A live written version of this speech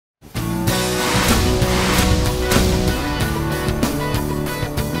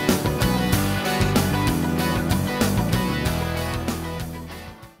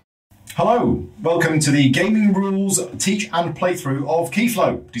Hello, welcome to the Gaming Rules Teach and Playthrough of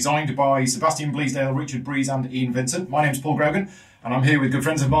Keyflow, designed by Sebastian Bleasdale, Richard Breeze and Ian Vincent. My name's Paul Grogan, and I'm here with good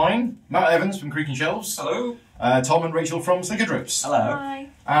friends of mine, Matt Evans from Creaking Shelves. Hello. Tom and Rachel from Slickerdrips. Hello. Hi.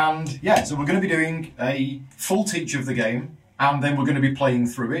 And yeah, so we're going to be doing a full teach of the game, and then we're going to be playing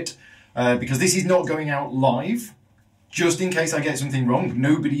through it, because this is not going out live, just in case I get something wrong.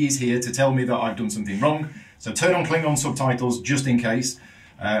 Nobody is here to tell me that I've done something wrong, so turn on Klingon subtitles just in case.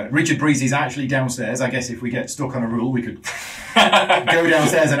 Richard Breeze is actually downstairs. I guess if we get stuck on a rule, we could go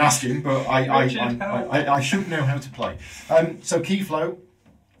downstairs and ask him, but I should know how to play. So Keyflow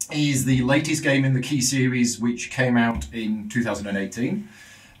is the latest game in the Key series, which came out in 2018.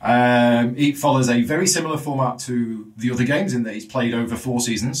 It follows a very similar format to the other games in that it's played over 4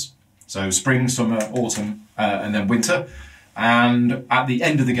 seasons. So spring, summer, autumn, and then winter. And at the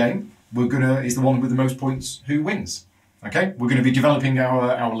end of the game, is the one with the most points who wins. Okay, we're going to be developing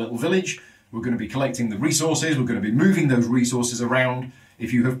our little village. We're going to be collecting the resources. We're going to be moving those resources around.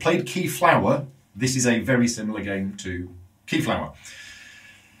 If you have played Keyflower, this is a very similar game to Keyflower.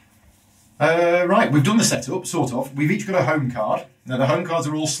 Right, we've done the setup, sort of. We've each got a home card. Now, the home cards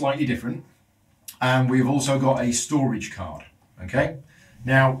are all slightly different. And we've also got a storage card. Okay?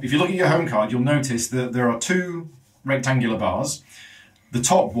 Now, if you look at your home card, you'll notice that there are 2 rectangular bars. The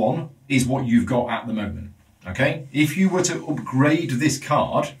top one is what you've got at the moment. Okay, if you were to upgrade this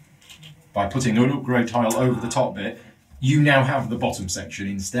card by putting an upgrade tile over the top bit, you now have the bottom section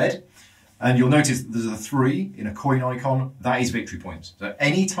instead. And you'll notice that there's a 3 in a coin icon. That is victory points. So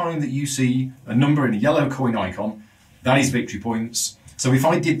any time that you see a number in a yellow coin icon, that is victory points. So if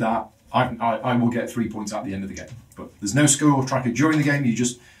I did that, I will get 3 points at the end of the game. But there's no score tracker during the game. You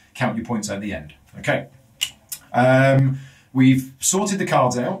just count your points at the end. Okay. We've sorted the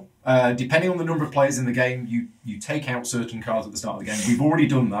cards out. Depending on the number of players in the game, you take out certain cards at the start of the game. We've already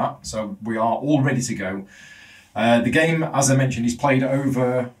done that, so we are all ready to go. The game, as I mentioned, is played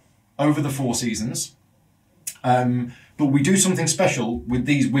over the 4 seasons. But we do something special with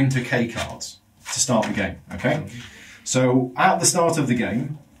these winter K cards to start the game, okay? So at the start of the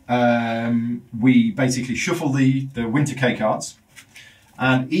game, we basically shuffle the winter K cards,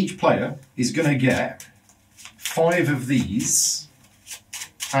 and each player is going to get 5 of these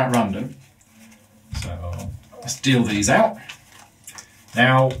at random. So let's deal these out.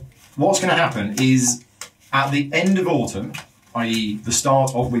 Now, what's going to happen is at the end of autumn, i.e. the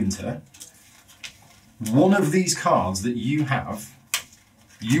start of winter, one of these cards that you have,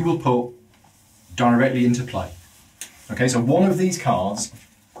 you will put directly into play. Okay, so one of these cards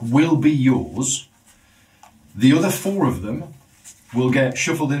will be yours. The other 4 of them will get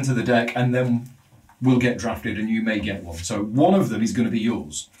shuffled into the deck and then will get drafted, and you may get one. So one of them is going to be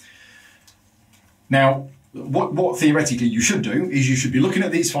yours. Now, what theoretically you should do is you should be looking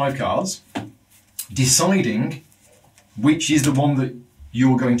at these 5 cards, deciding which is the one that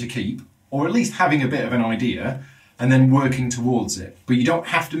you're going to keep, or at least having a bit of an idea, and then working towards it. But you don't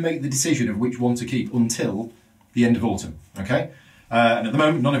have to make the decision of which one to keep until the end of autumn, okay? And at the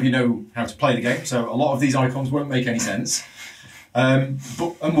moment, none of you know how to play the game, so a lot of these icons won't make any sense. And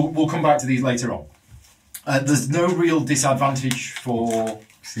we'll come back to these later on. There's no real disadvantage for...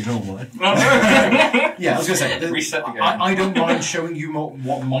 See, no one. Yeah, I was going to say, reset the game. I don't mind showing you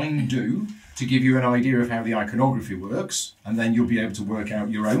what mine do to give you an idea of how the iconography works, and then you'll be able to work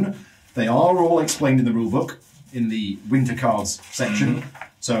out your own. They are all explained in the rulebook, in the winter cards section,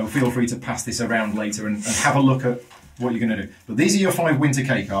 so feel free to pass this around later and have a look at what you're going to do. But these are your 5 winter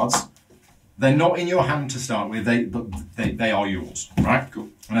K cards. They're not in your hand to start with, but they are yours, right? Cool.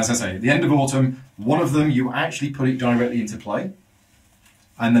 And as I say, at the end of autumn, one of them you actually put it directly into play,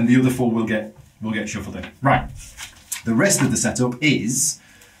 and then the other 4 will get shuffled in. Right. The rest of the setup is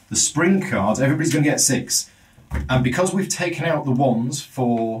the spring cards. Everybody's going to get 6, and because we've taken out the ones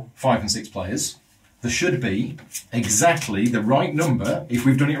for 5 and 6 players, there should be exactly the right number, if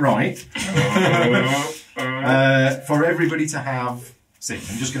we've done it right, for everybody to have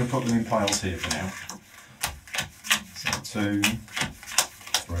 6. I'm just going to put them in piles here for now. So 2,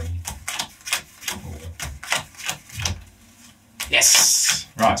 3, 4. Yes!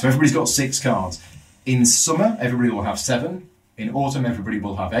 Right, so everybody's got 6 cards. In summer, everybody will have 7. In autumn, everybody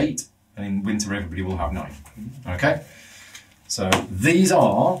will have 8. And in winter, everybody will have 9. Okay? So these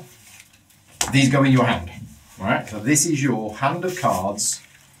go in your hand. Alright, so this is your hand of cards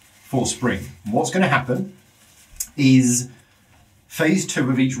for spring. And what's going to happen is phase 2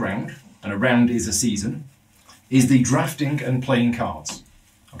 of each round, and a round is a season, is the drafting and playing cards.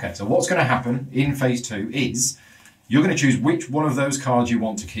 Okay, so what's going to happen in phase 2 is you're going to choose which one of those cards you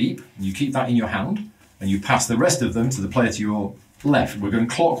want to keep, and you keep that in your hand, and you pass the rest of them to the player to your left. We're going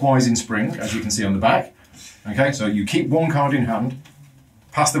clockwise in spring, as you can see on the back. Okay, so you keep one card in hand,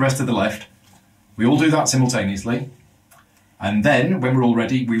 pass the rest to the left. We all do that simultaneously. And then, when we're all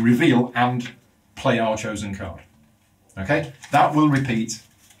ready, we reveal and play our chosen card. Okay, that will repeat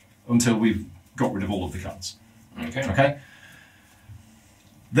until we've got rid of all of the cards. Okay.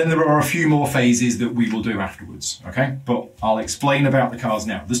 Then there are a few more phases that we will do afterwards. Okay, but I'll explain about the cards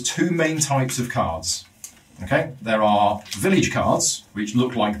now. There's two main types of cards. Okay, there are village cards, which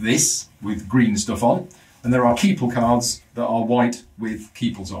look like this with green stuff on, and there are keeple cards that are white with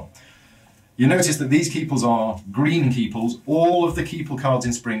keeples on. You notice that these keeples are green keeples. All of the keeple cards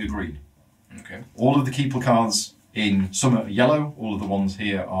in spring are green. Okay. All of the keeple cards in summer are yellow. All of the ones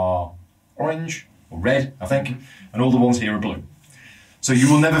here are orange or red, I think, and all the ones here are blue. So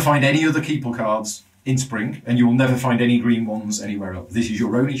you will never find any other keeple cards in spring, and you will never find any green ones anywhere else. This is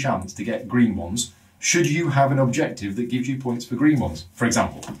your only chance to get green ones, should you have an objective that gives you points for green ones. For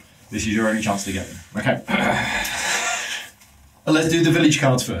example, this is your only chance to get them. Okay. Let's do the village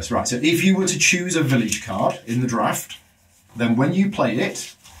cards first. Right, so if you were to choose a village card in the draft, then when you play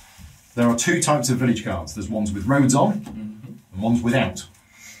it, there are two types of village cards. There's ones with roads on and ones without.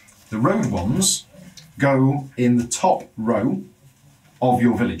 The road ones go in the top row of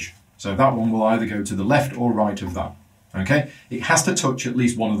your village. So that one will either go to the left or right of that. Okay? It has to touch at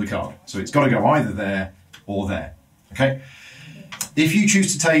least one of the card. So it's got to go either there or there. Okay? If you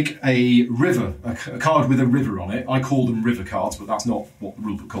choose to take a river, a card with a river on it, I call them river cards, but that's not what the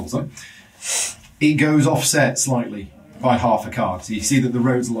rulebook calls them. It goes offset slightly by half a card. So you see that the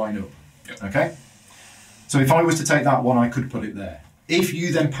roads line up. Okay? So if I was to take that one, I could put it there. If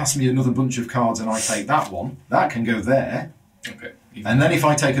you then pass me another bunch of cards and I take that one, that can go there. Okay. And then if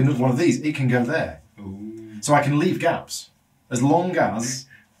I take another one of these, it can go there. Ooh. So I can leave gaps. As long as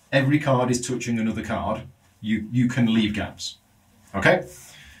every card is touching another card, you can leave gaps. Okay?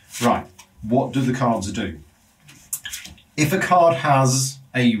 Right. What do the cards do? If a card has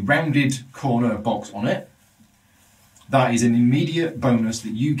a rounded corner box on it, that is an immediate bonus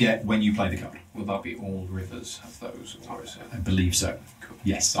that you get when you play the card. Will that be all rivers have those? Or is it? I believe so. Cool.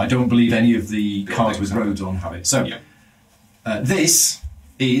 Yes. I don't believe any of the cards with roads on have it. So, this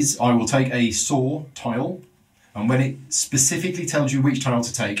is, I will take a saw tile, and when it specifically tells you which tile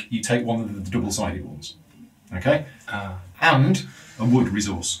to take, you take one of the double-sided ones. Okay? And a wood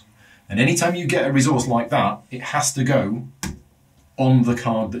resource. And anytime you get a resource like that, it has to go on the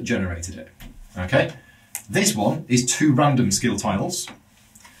card that generated it. Okay? This one is 2 random skill tiles,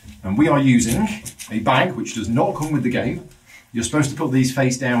 and we are using a bag which does not come with the game. You're supposed to put these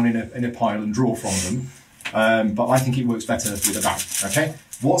face down in a pile and draw from them, but I think it works better with a bag. Okay?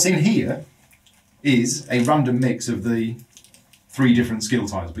 What's in here is a random mix of the 3 different skill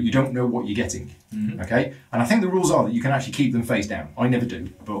tiles, but you don't know what you're getting. Okay? And I think the rules are that you can actually keep them face down. I never do,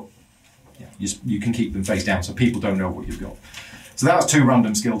 but yeah, you can keep them face down so people don't know what you've got. So that's 2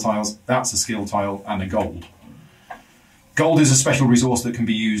 random skill tiles, that's a skill tile, and a gold. Gold is a special resource that can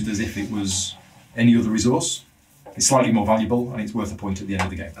be used as if it was any other resource. It's slightly more valuable, and it's worth a point at the end of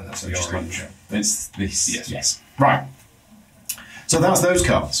the game. And that's so the just orange. It's this. Yes. Right. So that's those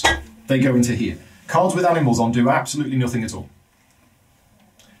cards. They go into here. Cards with animals on do absolutely nothing at all.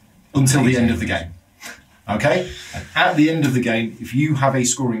 Until the end of the game. Okay? And at the end of the game, if you have a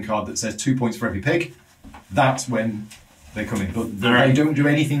scoring card that says 2 points for every pig, that's when they come in. But they don't do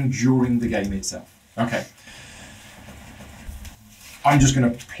anything during the game itself. Okay. I'm just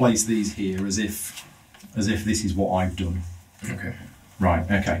going to place these here as if this is what I've done. Okay. Right,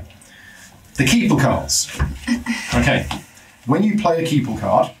 okay. The keeple cards. Okay. When you play a keeple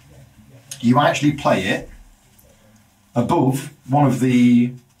card, you actually play it above one of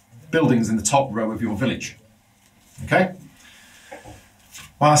the buildings in the top row of your village. Okay?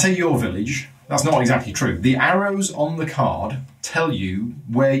 When I say your village, that's not exactly true. The arrows on the card tell you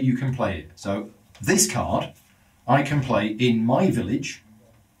where you can play it. So this card, I can play in my village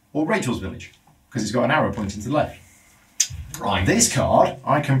or Rachel's village, because it's got an arrow pointing to the left. Right. This card,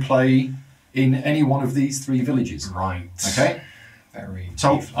 I can play in any one of these 3 villages. Right. Okay? Very.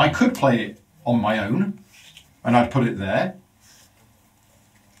 So different. I could play it on my own, and I'd put it there,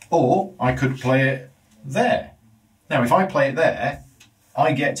 or I could play it there. Now, if I play it there,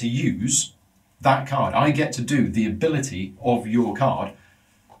 I get to use that card. I get to do the ability of your card,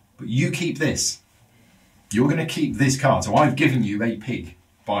 but you keep this. You're going to keep this card. So I've given you a pig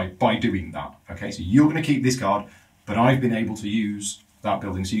by doing that. Okay, so you're going to keep this card, but I've been able to use that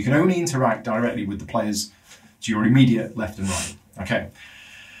building. So you can only interact directly with the players to your immediate left and right. Okay.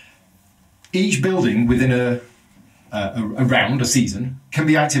 Each building within a round, a season, can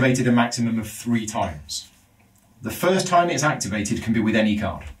be activated a maximum of 3 times. the first time it's activated can be with any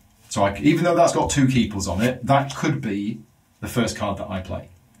card. So even though that's got 2 keepers on it, that could be the first card that I play.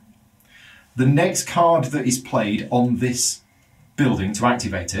 The next card that is played on this building to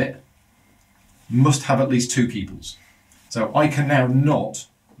activate it must have at least 2 keepers. So I can now not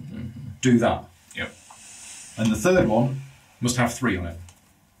do that. Yep. And the third one must have 3 on it.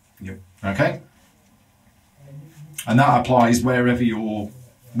 Yep. Okay? And that applies wherever you're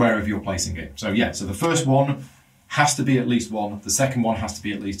placing it. So yeah, so the first one has to be at least 1, the second one has to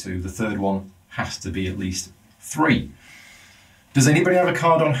be at least 2, the third one has to be at least 3. Does anybody have a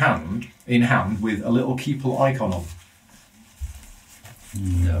card in hand with a little keeper icon on?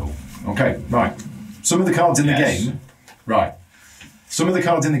 No. Okay, right. Some of the cards in the game, right. Some of the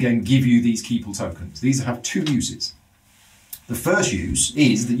cards in the game give you these keeper tokens. These have 2 uses. The first use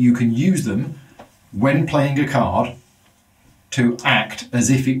is that you can use them when playing a card to act as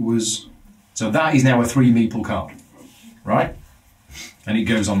if it was... So that is now a 3 meeple card, right? And it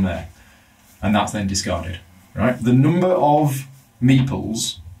goes on there. And that's then discarded, right? The number of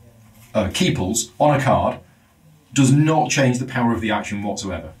meeples, keepers on a card does not change the power of the action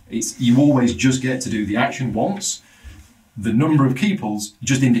whatsoever. You always just get to do the action once. The number of keepers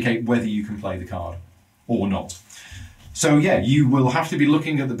just indicate whether you can play the card or not. So yeah, you will have to be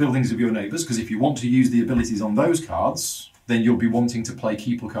looking at the buildings of your neighbours, because if you want to use the abilities on those cards, then you'll be wanting to play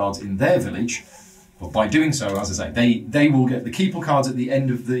keeper cards in their village. But by doing so, as I say, they will get the keeper cards at the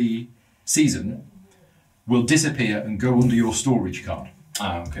end of the season will disappear and go under your storage card.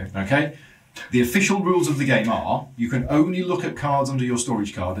 Ah, okay. Okay? The official rules of the game are you can only look at cards under your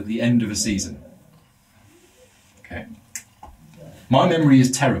storage card at the end of a season. Okay. My memory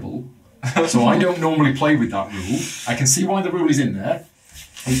is terrible, so I don't normally play with that rule. I can see why the rule is in there.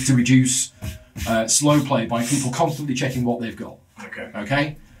 It's to reduce slow play by people constantly checking what they've got. Okay.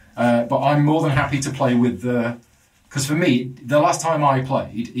 Okay? But I'm more than happy to play with the... Because for me, the last time I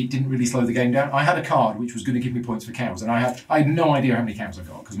played, it didn't really slow the game down. I had a card which was going to give me points for cows, and I had no idea how many cows I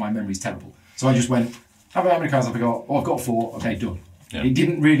got, because my memory's terrible. So I just went, how many cards have I got? Oh, I've got 4. Okay, done. Yeah. It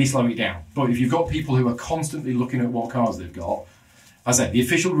didn't really slow it down. But if you've got people who are constantly looking at what cards they've got, as I said, the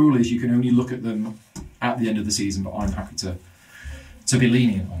official rule is you can only look at them at the end of the season, but I'm happy to be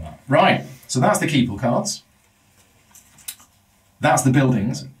lenient on that. Right, so that's the keeper cards. That's the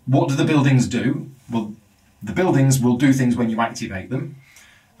buildings. What do the buildings do? Well, the buildings will do things when you activate them.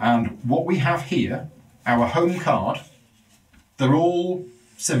 And what we have here, our home card, they're all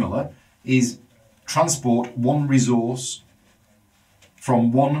similar, is transport 1 resource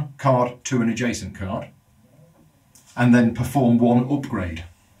from 1 card to an adjacent card, and then perform 1 upgrade.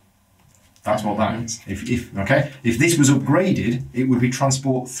 That's what that is. If this was upgraded, it would be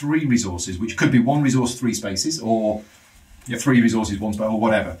transport 3 resources, which could be 1 resource, 3 spaces, or 3 resources, 1 space, or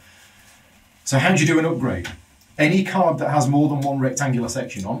whatever. So how do you do an upgrade? Any card that has more than 1 rectangular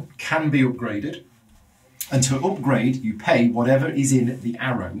section on can be upgraded. And to upgrade, you pay whatever is in the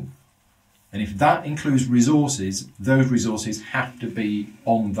arrow. And if that includes resources, those resources have to be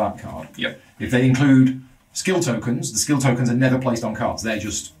on that card. Yep. If they include skill tokens, the skill tokens are never placed on cards. They're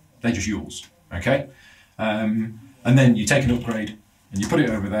just yours. Okay? And then you take an upgrade and you put it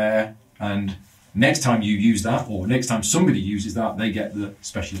over there, and next time you use that, or next time somebody uses that, they get the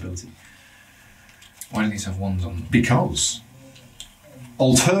special ability. Why do these have 1s on them? Because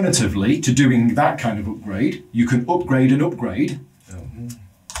alternatively to doing that kind of upgrade, you can upgrade an upgrade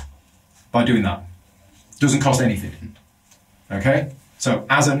by doing that. Doesn't cost anything. Okay? So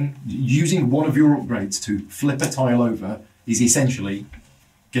using one of your upgrades to flip a tile over is essentially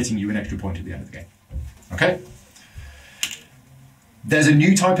getting you an extra point at the end of the game. Okay? There's a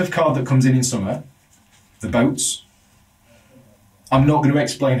new type of card that comes in summer, the boats. I'm not going to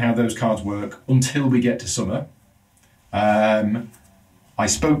explain how those cards work until we get to summer. I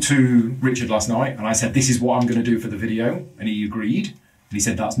spoke to Richard last night and I said, this is what I'm going to do for the video, and he agreed. And he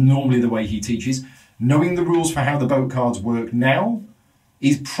said that's normally the way he teaches. Knowing the rules for how the boat cards work now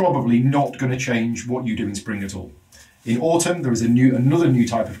is probably not going to change what you do in spring at all. In autumn, there is another new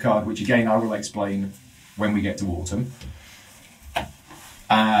type of card, which again I will explain when we get to autumn.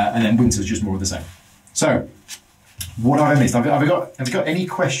 And then winter's just more of the same. So, what have I missed? Have I got any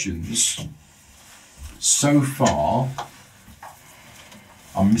questions so far?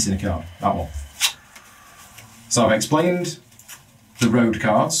 I'm missing a card. That one. So I've explained the road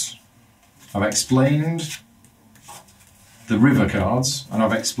cards. I've explained the river cards, and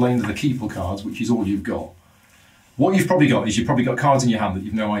I've explained the keeper cards, which is all you've got. What you've probably got is you've probably got cards in your hand that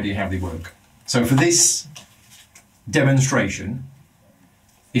you've no idea how they work. So for this demonstration,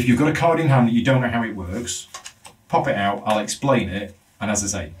 if you've got a card in hand that you don't know how it works, pop it out, I'll explain it, and as I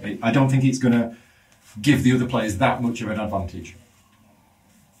say, I don't think it's going to give the other players that much of an advantage.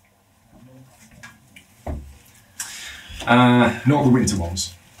 Not the winter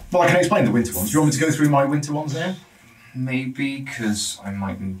ones. Well, I can explain the winter ones. Do you want me to go through my winter ones now? Maybe, because I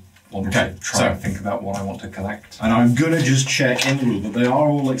might want to try and think about what I want to collect. And I'm going to just check in the rulebook. They are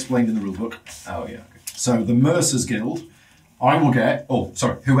all explained in the rulebook. Oh, yeah. So the Mercer's Guild, I will get... Oh,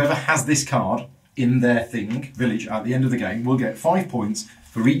 sorry. Whoever has this card in their village, at the end of the game, will get 5 points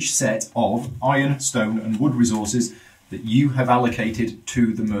for each set of iron, stone and wood resources that you have allocated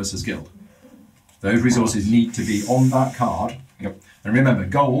to the Mercer's Guild. Those resources need to be on that card. Yep. And remember,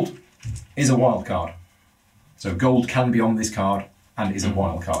 gold is a wild card. So gold can be on this card and is a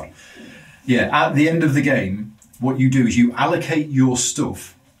wild card. Yeah, at the end of the game, what you do is you allocate your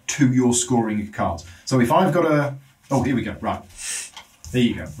stuff to your scoring cards. So if I've got a... Oh, here we go. Right. There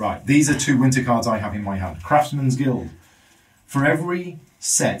you go. Right. These are 2 winter cards I have in my hand. Craftsman's Guild. For every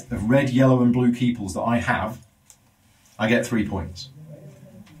set of red, yellow and blue keeples that I have, I get 3 points.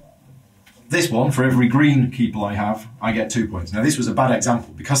 This one, for every green keeple I have, I get 2 points. Now this was a bad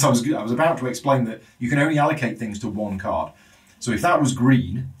example because I was about to explain that you can only allocate things to 1 card. So if that was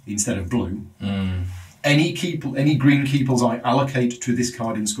green instead of blue, any green keeples I allocate to this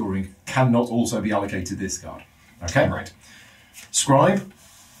card in scoring cannot also be allocated to this card. Okay? Right. Scribe,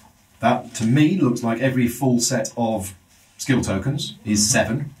 that to me looks like every full set of skill tokens is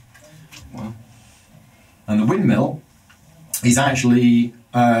 7. Wow. And the windmill is actually...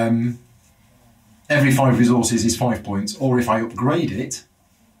 every 5 resources is 5 points, or if I upgrade it,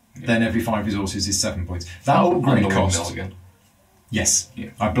 then every 5 resources is 7 points. That upgrade cost... Again. Yes,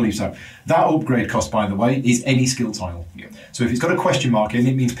 yeah. I believe so. That upgrade cost, by the way, is any skill tile. Yeah. So if it's got a question mark in,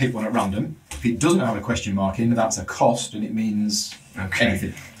 it means pick one at random. If it doesn't have a question mark in, that's a cost, and it means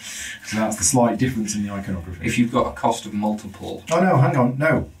anything. So that's the slight difference in the iconography. If you've got a cost of multiple... Oh no, hang on,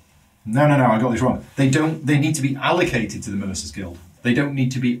 no, I got this wrong. They need to be allocated to the Mercer's Guild. They don't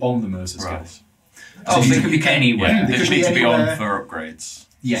need to be on the Mercer's Guild. Oh, so they could be anywhere. They just need to be on for upgrades.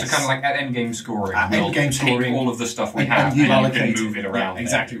 Yes. So kind of like at endgame scoring. At we'll endgame scoring, take all of the stuff we and have you and allocate you can move it around. Yeah,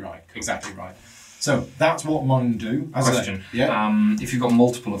 exactly right. Exactly right. So that's what mine do. Question. Yeah. If you've got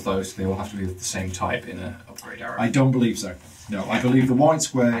multiple of those, they all have to be of the same type in an upgrade arrow. I don't believe so. No, I believe the white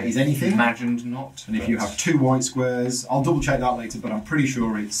square is anything. Imagined not. And if you have 2 white squares, I'll double check that later, but I'm pretty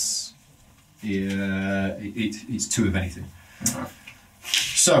sure it's 2 of anything.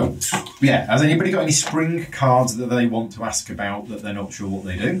 So, yeah, has anybody got any spring cards that they want to ask about that they're not sure what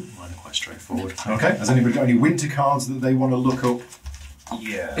they do? Mine are quite straightforward. Okay, has anybody got any winter cards that they want to look up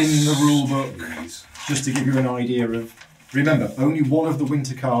in the rule book? Just to give you an idea of... Remember, only one of the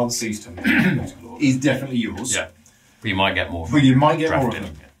winter cards is definitely yours. Yeah, but you might get more. But you might get more of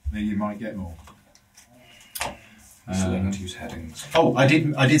drafted. them. You might get more. Use headings. Oh, I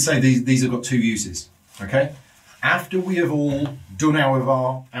did say these have got 2 uses. Okay? After we have all done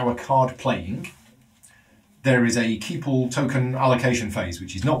our card playing, there is a keeple token allocation phase,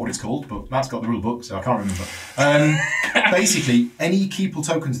 which is not what it's called, but Matt's got the rule book, so I can't remember. Basically, any keeple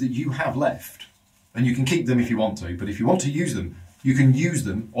tokens that you have left, and you can keep them if you want to, but if you want to use them, you can use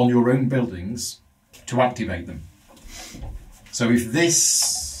them on your own buildings to activate them. So if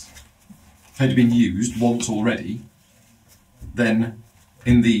this had been used once already, then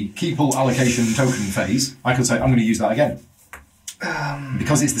in the keeple allocation token phase, I could say, I'm going to use that again.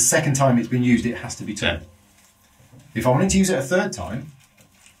 Because it's the second time it's been used, it has to be 2. Yeah. If I wanted to use it a 3rd time,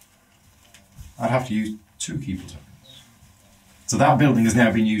 I'd have to use 2 keeple tokens. So that building has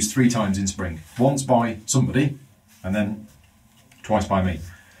now been used 3 times in spring. Once by somebody, and then twice by me.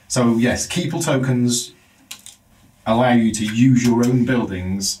 So yes, keeple tokens allow you to use your own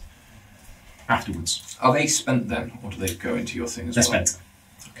buildings afterwards. Are they spent then, or do they go into your thing as well? They're spent.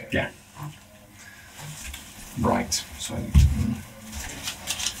 Okay. Yeah. Right. So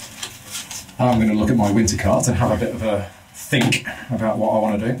I'm going to look at my winter cards and have a bit of a think about what I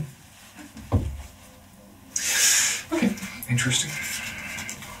want to do. okay, interesting.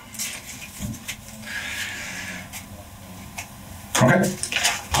 Okay.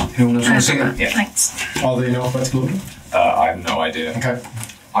 Who knows what to sing? Yeah. Thanks. Are they in alphabetical order? I have no idea. Okay.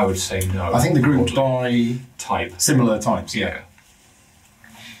 I would say no. I think they're grouped by type. Similar types. Yeah.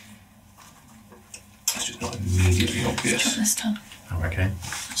 It's just not immediately obvious. This time. Oh, okay.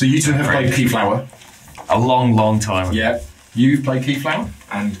 So you 2 have played Keyflower. A long time ago. Yeah. You've played Keyflower?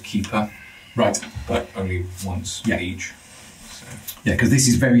 And Keeper. Right. But only once each. So. Yeah, because this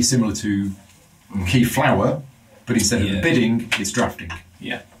is very similar to Keyflower, but instead of bidding, it's drafting.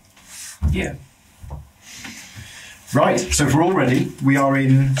 Yeah. Yeah. Right, so if we're all ready, we are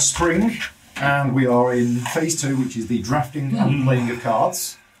in spring, and we are in phase 2, which is the drafting and playing of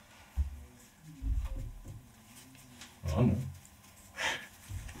cards. I don't know.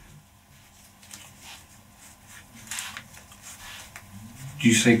 Do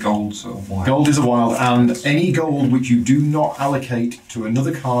you say gold's a wild? Gold is a wild, and any gold which you do not allocate to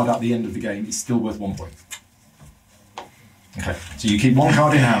another card at the end of the game is still worth 1 point. Okay, so you keep one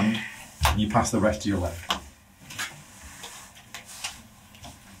card in hand, and you pass the rest to your left.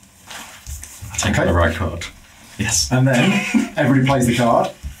 I take the right card. Yes. And then everybody plays the card,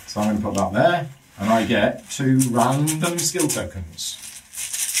 so I'm going to put that there, and I get 2 random skill tokens.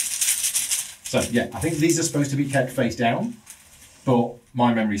 So yeah, I think these are supposed to be kept face down, but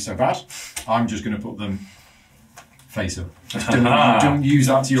my memory's so bad, I'm just going to put them face up. Don't use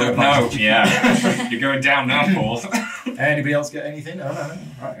that to your advantage. No, yeah. You're going down now, Paul. Anybody else get anything? No.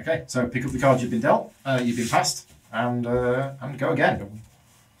 Right, okay. So pick up the cards you've been dealt, you've been passed, and go again.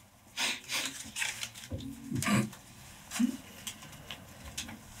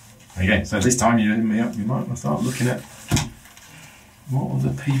 Okay, so this time you might start looking at what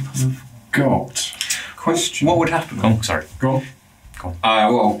other people have got. Question. What would happen? Oh, sorry. Go on.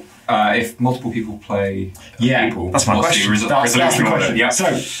 If multiple people play people, that's my question. That's the question. Yeah.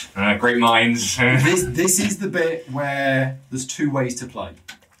 So, great minds. this is the bit where there's 2 ways to play.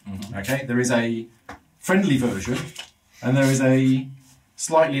 Okay, there is a friendly version, and there is a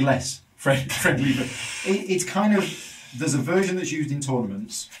slightly less friendly version. It's kind of, there's a version that's used in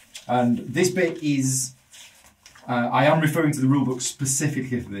tournaments, and this bit is, I am referring to the rulebook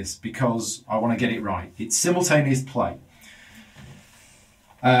specifically for this because I want to get it right. It's simultaneous play.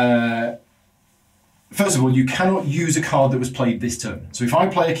 First of all, you cannot use a card that was played this turn. So if I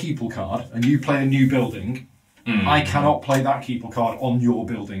play a Keeple card and you play a new building, I cannot play that Keeple card on your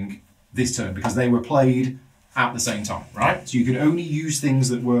building this turn because they were played at the same time, right? So you can only use things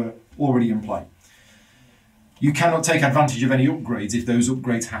that were already in play. You cannot take advantage of any upgrades if those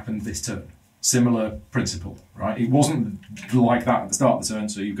upgrades happened this turn. Similar principle, right? It wasn't like that at the start of the turn,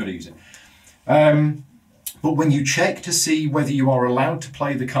 so you've got to use it. But when you check to see whether you are allowed to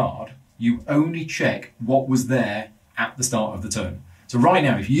play the card, you only check what was there at the start of the turn. So right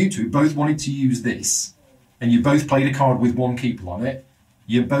now, if you two both wanted to use this, and you both played a card with 1 Keeple on it,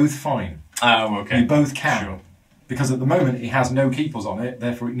 you're both fine. Oh, okay. You both can. Sure. Because at the moment, it has no Keeples on it,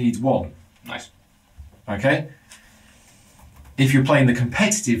 therefore it needs 1. Nice. Okay? If you're playing the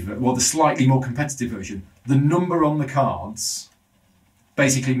competitive, well, the slightly more competitive version, the number on the cards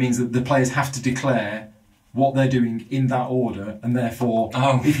basically means that the players have to declare what they're doing in that order, and therefore,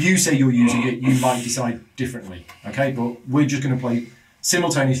 if you say you're using it, you might decide differently. Okay, but we're just going to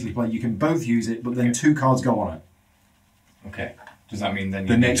simultaneously play. You can both use it, but then 2 cards go on it. Okay. Does that mean then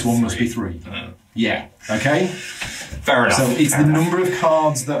the next one must be 3? Yeah. Okay. Fair enough. So it's the number of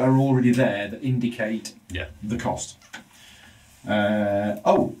cards that are already there that indicate the cost.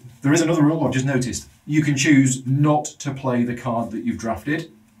 There is another rule I've just noticed. You can choose not to play the card that you've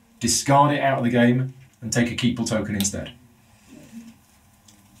drafted, discard it out of the game, and take a Keeple token instead.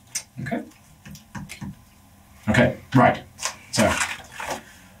 Okay. Okay, right. So,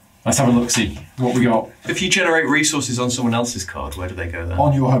 let's have a look, see what we got. If you generate resources on someone else's card, where do they go then?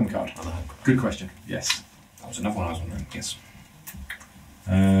 On your home card. On the home card. Good question, yes. That was another one I was wondering, yes.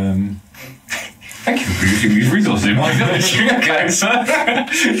 Thank you for using these resources in my village. Okay,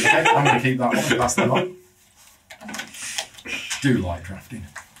 Okay, I'm going to keep that one and pass that on. Do like drafting.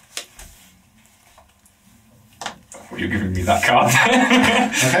 Well, you're giving me that card.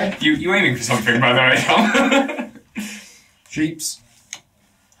 Okay. You aiming for something, by the way, Tom? Sheeps.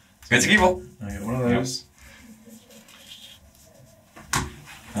 It's a Keeple. I get one of those.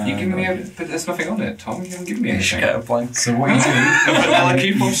 You giving me but there's nothing on it, Tom. You haven't given me anything. Get a blank. So what you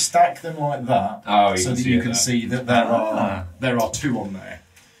do, you stack them like that, so that you can see that there are 2 on there.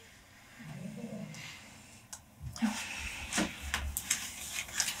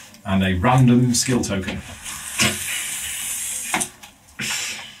 And a random skill token.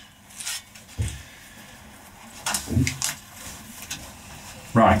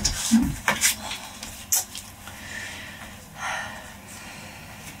 Right.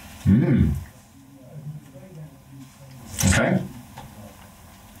 Okay.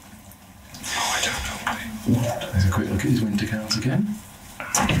 Oh, I don't know. There's a quick look at his winter cards again.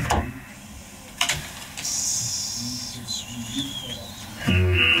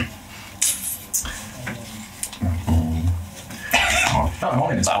 That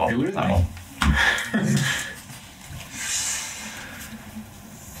mine is popular, isn't it?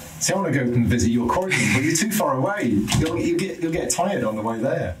 See, I want to go and visit your quarry, but you're too far away. You'll get tired on the way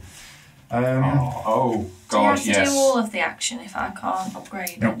there. Oh, Do you God, have to yes. do all of the action if I can't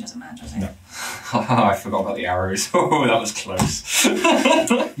upgrade? No. It doesn't matter, does it? No. I forgot about the arrows. Oh, that was close.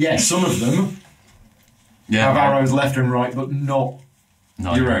 Yeah, some of them have arrows left and right, but not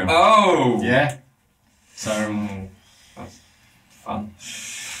your own. Oh! Yeah. So that's fun.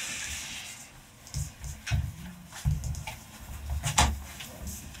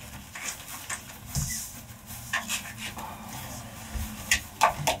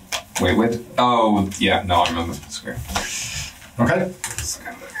 Wait. Oh, yeah, no, I remember. Screw. okay.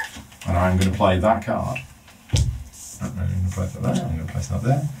 And I'm going to play that card. I'm going to place that there. I'm going to place that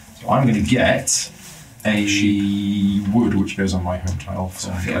there. So I'm going to get a wood, which goes on my home tile.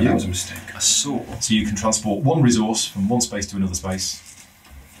 So I feel like that was a mistake. A sword. So you can transport one resource from one space to another space.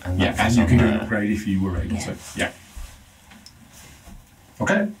 And Yeah, that and you goes can do on an there. upgrade if you were able to. Yeah.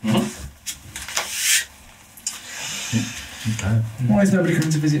 Okay. Why is nobody coming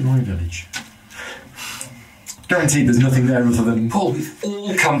to visit my village? Guaranteed there's nothing there other than... Paul, we've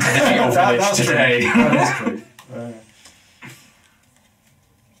all come to the your That- village that's true. today. That is true.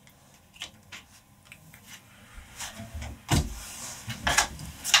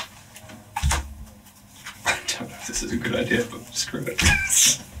 I don't know if this is a good idea, but screw it.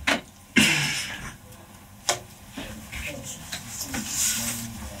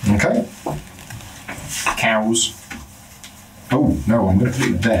 Okay. Cows. Oh, no, I'm going to put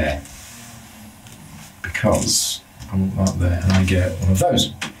it there. Because I want that there, and I get one of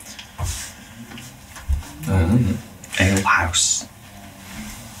those. Ale house.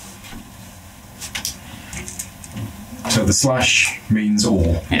 So the slash means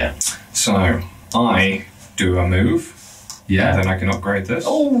all. Yeah. So, I do a move, Yeah. and then I can upgrade this.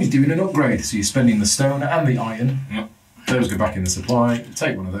 Oh, he's doing an upgrade. So you're spending the stone and the iron. Yep. Those go back in the supply.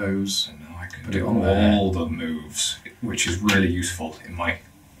 Take one of those. And now I can Put it do on there. all the moves, which is really useful in my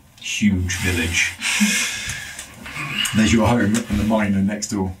huge village. There's your home and the miner next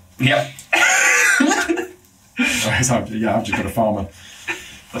door. Yep, So I've just got a farmer.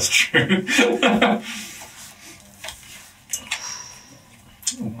 that's true.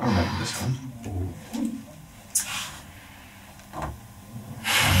 Oh, I remember this one.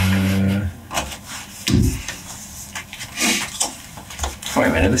 Wait a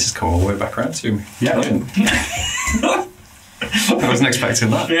minute, this is coming all the way back around to me. Yeah. I wasn't expecting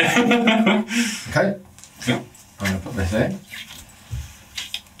that. Okay. Yeah. I'm going to put this in.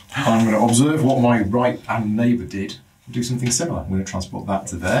 I'm going to observe what my right-hand neighbour did. Do something similar. I'm going to transport that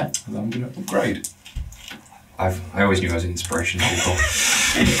to there, and then I'm going to upgrade. I always knew I was an inspiration to people.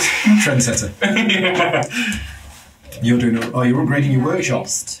 Trendsetter. You're upgrading your workshop.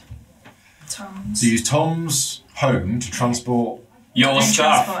 Tom's. So you use Tom's home to transport, Your I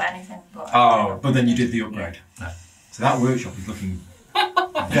stuff. transport anything but. Oh, but then you did the upgrade. So that workshop is looking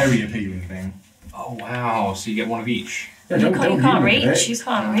very appealing thing. oh wow! So you get one of each. Yeah, You don't can't look at reach. it. You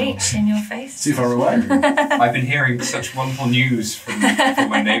can't reach in your face. Too far away. I've been hearing such wonderful news from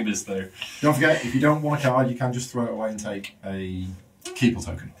my neighbours, though. Don't forget, if you don't want a card, you can just throw it away and take a Keeple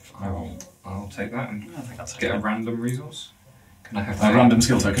token. I'll take that and I think that's get a random resource. Can I have A random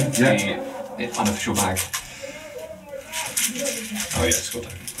skill token. Yeah. the unofficial bag? Oh yeah, skill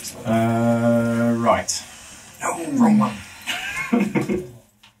token. Right. No, wrong one.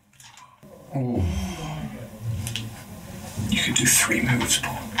 Oh. You could do 3 moves,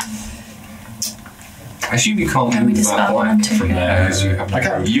 Paul. I assume you can't Can we move just that start one black and two from go? there because you have no I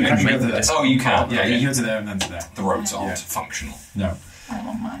can. road. You can make go to this. there. Oh, you can. Yeah, Okay. you go to there and then to there. The roads aren't Yeah. functional. No. I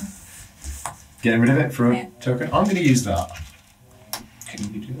want mine. Getting rid of it for a Yeah. token. I'm going to use that.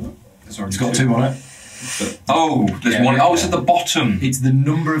 Can you do that? There's already It's got 2 on it. Oh, there's Yeah, one. yeah. Oh, it's at the bottom. It's the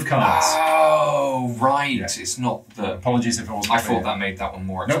number of cards. Oh, right. Yeah. It's not the. Apologies if it wasn't I clear. thought that made that one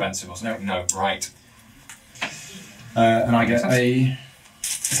more Nope. expensive or something. No, right. And I get a...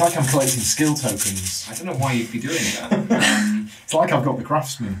 It's like I'm collecting skill tokens. I don't know why you'd be doing that. It's like I've got the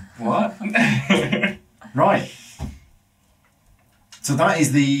craftsman. What? Right. So that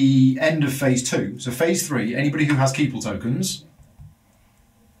is the end of phase 2. So phase 3, anybody who has Keeple tokens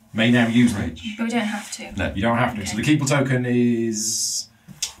may now use them. But we don't have to. No, you don't have to. So the Keeple token is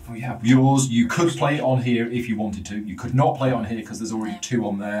Oh, yeah. yours. You could play it on here if you wanted to. You could not play it on here because there's already No. 2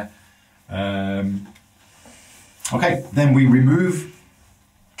 on there. Okay, then we remove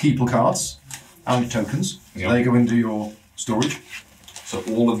Keeple cards and tokens. So Yep. they go into your storage. So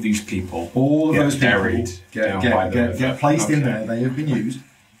all of these people. All of Get those people buried down by the river. get placed in Okay. there. They have been used.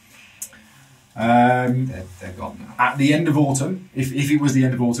 They're gone now. At the end of autumn, if it was the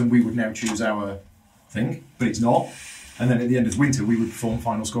end of autumn, we would now choose our thing, but it's not. And then at the end of winter, we would perform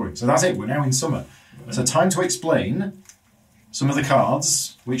final scoring. So that's it. We're now in summer. So time to explain some of the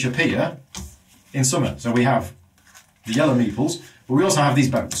cards which appear in summer. So we have the yellow meeples, but we also have these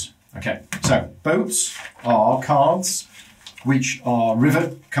boats. Okay, so boats are cards which are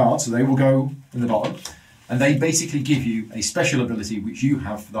river cards, so they will go in the bottom. and they basically give you a special ability which you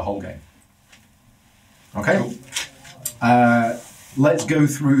have for the whole game. Okay? Let's go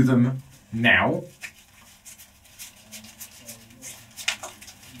through them now.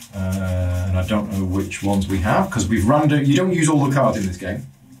 And I don't know which ones we have, because we've random. You don't use all the cards in this game.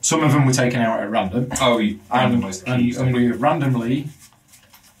 Some of them were taken out at random. Oh, you randomised the keys. And we have randomly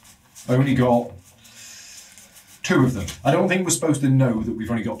only got 2 of them. I don't think we're supposed to know that we've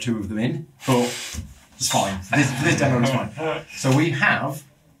only got 2 of them in, but it's fine. This demo is fine. So we have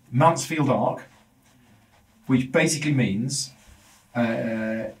Mansfield Arc, which basically means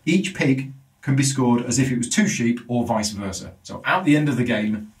each pig can be scored as if it was 2 sheep or vice versa. So at the end of the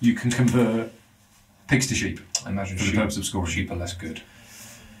game, you can convert pigs to sheep. I imagine for the purpose of scoring. Sheep are less good.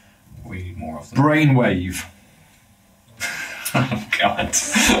 We need more of them. Brainwave. Oh, God.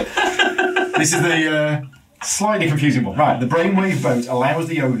 This is the slightly confusing one. Right, the Brainwave boat allows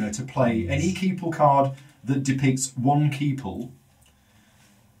the owner to play any Keeple card that depicts 1 Keeple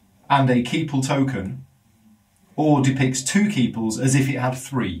and a Keeple token, or depicts 2 Keeples as if it had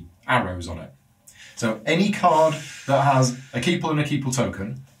 3 arrows on it. So any card that has a Keeple and a Keeple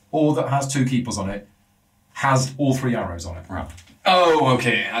token, or that has 2 Keeples on it, has all 3 arrows on it. Right. Oh,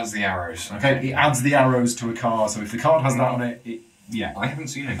 okay, it adds the arrows. Okay, it adds the arrows to a card, so if the card has that on it, yeah. I haven't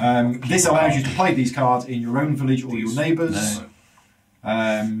seen it. This allows you to play these cards in your own village or your neighbours. No.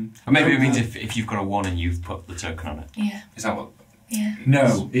 Or maybe it means if you've got a 1 and you've put the token on it. Yeah. Is that what? Yeah.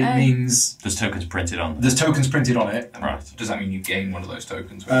 No, it means There's tokens printed on them. there's tokens printed on it. Right. Does that mean you gain one of those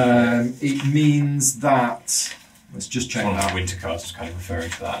tokens? It means that. Let's just check One of the that. winter cards was kind of referring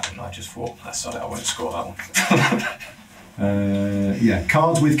to that, and I just thought, let's start it, I won't score that one. Yeah,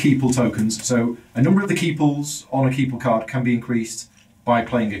 cards with Keeple tokens. So a number of the Keeples on a Keeple card can be increased by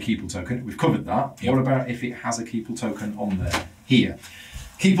playing a Keeple token. We've covered that. Yep. What about if it has a Keeple token on there? Here.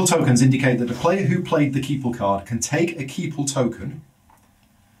 Keeple tokens indicate that the player who played the Keeple card can take a Keeple token,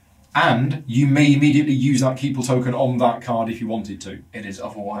 and you may immediately use that Keeple token on that card if you wanted to. It is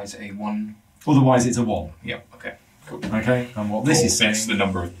otherwise a 1. Otherwise, it's a 1. Yep, okay. Cool. Okay, and what this is saying... It's the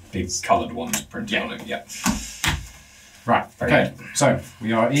number of big coloured ones printed on it, yeah. Right, okay, so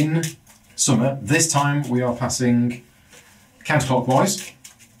we are in summer. This time we are passing counterclockwise.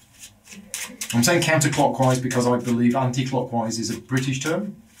 I'm saying counterclockwise because I believe anti-clockwise is a British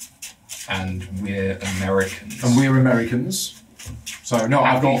term. And we're Americans. And we're Americans. So, no,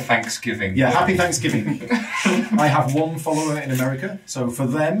 I've Happy got... Thanksgiving. Yeah, happy Thanksgiving. I have 1 follower in America, so for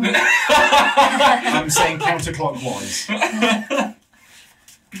them, I'm saying counterclockwise.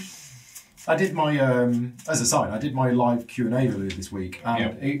 I did my, as a side, I did my live Q&A earlier this week,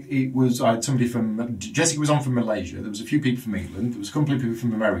 and it was, I had somebody from, Jessica was on from Malaysia, there was a few people from England, there was a couple of people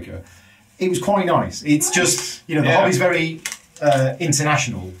from America. It was quite nice. It's just, you know, the hobby's very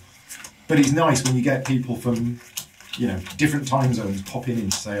international, but it's nice when you get people from, you know, different time zones popping in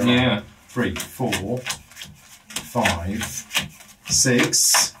to say, all right, 3, 4, 5,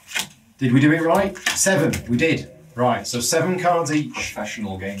 6. Did we do it right? 7. We did. Right, so 7 cards each.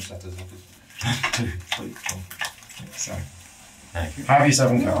 Professional game setters. 2, 3, 4. So, have your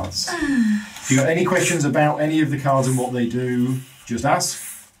 7 cards. If you got any questions about any of the cards and what they do, just ask.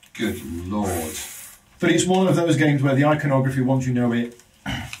 Good lord. But it's one of those games where the iconography, once you know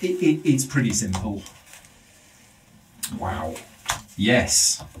it's pretty simple. Wow.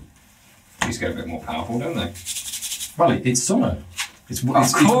 Yes. These get a bit more powerful, don't they? Well, it's summer. It's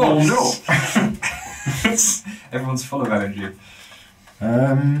warmed up. Everyone's full of energy.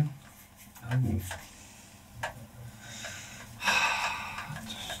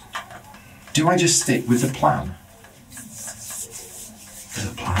 Do I just stick with the plan? There's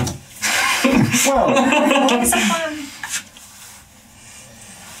a plan? Well... What's the plan?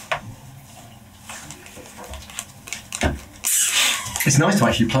 It's nice to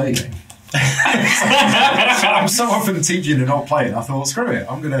actually play a game. I'm so often teaching and not playing. I thought, screw it,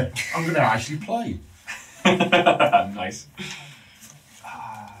 I'm gonna actually play. Nice.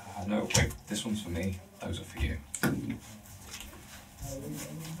 No, wait, this one's for me. Those are for you.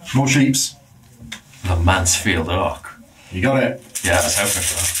 More sheeps. The Mansfield Arc. You got it. Yeah, I was hoping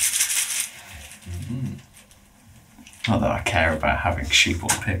for that. Not that I care about having sheep or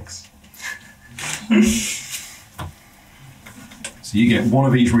pigs. So you get 1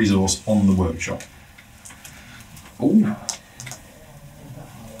 of each resource on the workshop. Ooh.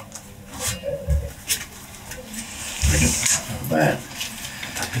 There.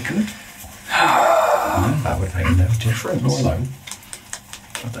 That'd be good. That would make no difference. Not alone.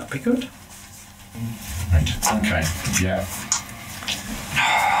 Would that be good? Right. Okay. Yeah.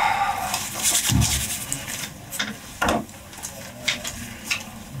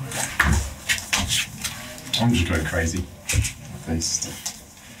 I'm just going crazy with this stuff.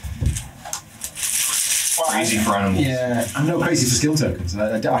 Crazy for animals. Yeah, I'm not crazy for skill tokens.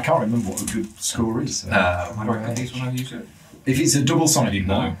 I can't remember what a good score is. Why do I put these when I use it? If it's a double-sided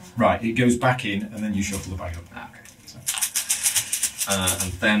No. one, right, it goes back in and then you shuffle the bag up. Ah, okay.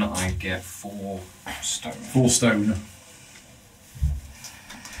 And then I get 4 stone. 4 stone.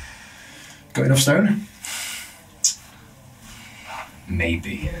 Got enough stone?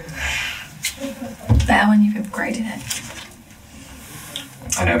 Maybe. Better when you've upgraded it.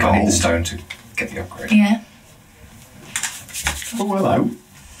 I know, but I need the stone to get the upgrade. Yeah. Oh, hello.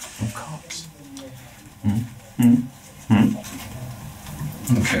 Of course.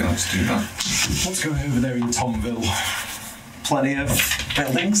 Okay, let's do that. What's going over there in Tomville? Plenty of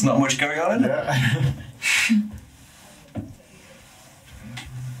buildings, not much going on in it. Yeah.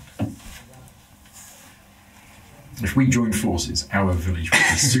 If we joined forces, our village would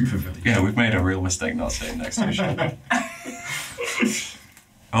be super village. Yeah, we've made a real mistake not sitting next to each other.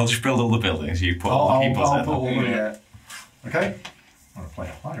 I'll just build all the buildings, you put all the people's I'll put all in. the... Okay. I want to play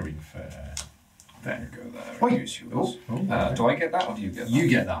a hiring fair. There. Go there. Wait. Use yours. Okay. Do I get that or do you get that? You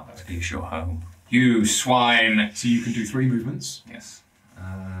get that. Use your home. You swine. So you can do 3 movements. Yes. Put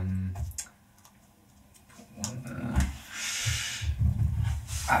one there.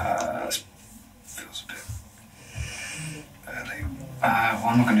 Feels a bit early. Well,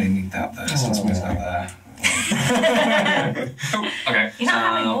 I'm not going to need that there, so let's move that there. Oh, okay. You're not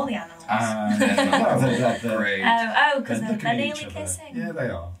having all the animals. No, they're Great. Because looking they're at nearly each other. kissing. Yeah, they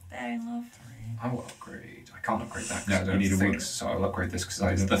are. They're in love. I will upgrade. I can't upgrade that No, because I don't you need a think wood. so. I'll upgrade this because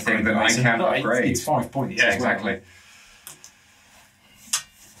it's the thing that I can No, upgrade. It's 5 points. Yeah, as well. exactly.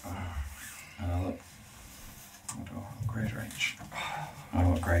 Look. What do I upgrade range?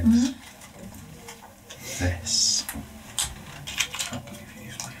 I'll upgrade this. I can't believe you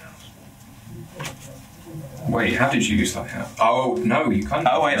used my house. Wait, how did you use that house? Oh, no, you can't.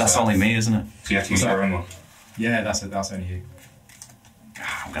 Oh wait, that's only me, isn't it? So you have to use your own one. Yeah, that's only you.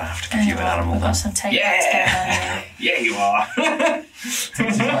 I'm gonna have to give you an animal We've then. got some tape Yeah! Yeah, you are.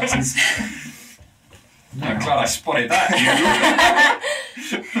 I'm glad I spotted that.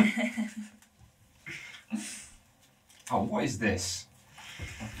 Oh, what is this?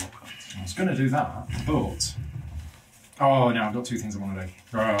 I was going to do that, but... Oh, no, I've got 2 things I want to do.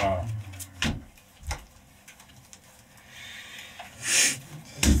 Ah.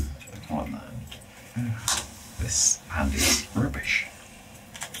 Come on, man. This hand is rubbish.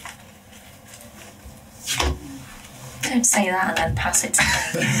 Don't say that and then pass it to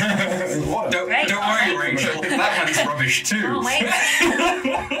me. Don't worry, Rachel. That hand's rubbish too. Oh, wait.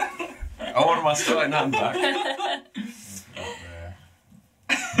 Oh, what am I starting that back?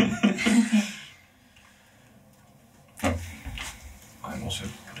 I'm also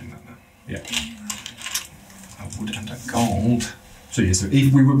putting that there. Yeah. A wood and a gold. So yeah, so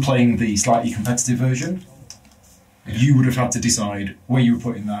if we were playing the slightly competitive version, you would have had to decide where you were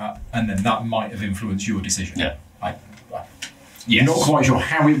putting that, and then that might have influenced your decision. Yeah. Yes. Not quite sure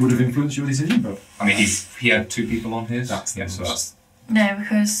how it would have influenced your decision, but I mean, he had 2 people on his. that's the so that's. No,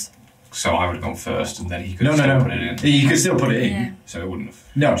 because... So I would have gone first, and then he could no, still no. put it in. You could still put it in. Yeah. So it wouldn't have.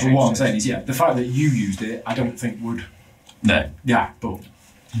 No, but changed what I'm it. saying is, the fact that you used it, I don't think would. No. Yeah, but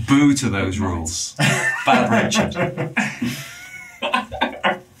Boo to those rules. Bad Richard.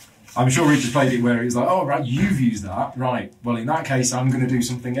 I'm sure Richard played it where he was like, "Oh, right, you've used that, right? Well, in that case, I'm going to do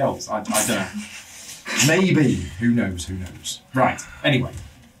something else. I don't know. Maybe. Who knows? Who knows? Right. Anyway,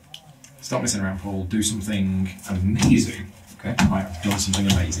 stop messing around, Paul. Do something amazing. Okay, right, I've done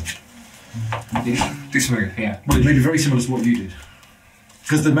something amazing. Do something. Yeah. Well, it may be very similar to what you did.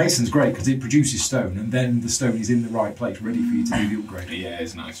 Because the mason's great because it produces stone, and then the stone is in the right place, ready for you to do the upgrade. Yeah,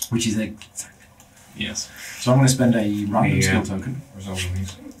 it's nice. Which is a. Yes. So I'm going to spend a random skill token. Resolving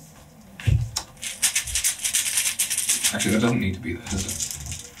these. Actually, that doesn't need to be there, does it?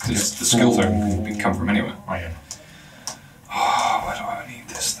 Because the skill token can come from anywhere. I am. Oh, why do I need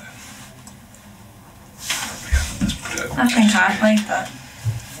this then? Yeah, let's put it. I think I played that.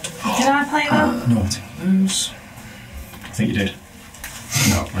 Did I play that? Naughty. Those. I think you did.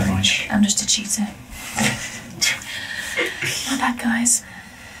 Not very much. I'm just a cheater. My bad, guys.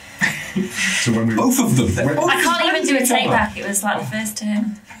 So when we Both of them. They're both I can't even do a each take other. back. It was like the first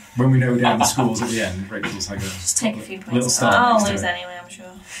turn. when we know down the scores at the end, Rachel's like Just take a few little points. star I'll next to lose it. anyway, I'm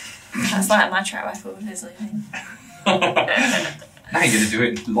sure. That's like my track record is losing. Now you're going to do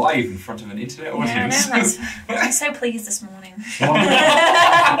it live in front of an internet Yeah, I know, audience. I'm so pleased this morning. Well,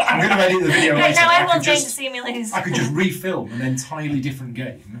 I'm going to edit the video Right, later. now I everyone's could going to just see me lose. I could just refilm an entirely different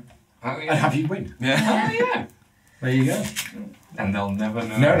game Oh, and yeah. have you win. Yeah. Oh, yeah. There you go. And they'll never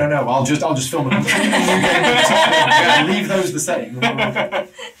know. No. I'll just film a completely new game with the top one. Yeah, leave those the same.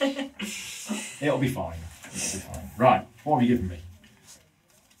 It'll be fine. Right, what have you given me?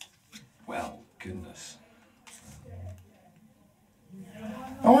 Well, goodness.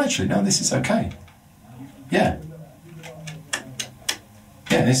 Oh, actually, no, this is okay. Yeah.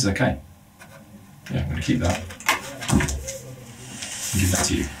 Yeah, this is okay. Yeah, I'm going to keep that. I'll give that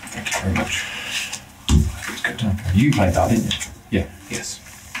to you. Thank you very much. It's good. Okay. You played that, didn't you? Yeah. Yes.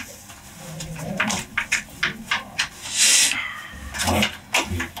 Are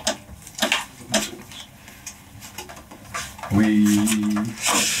we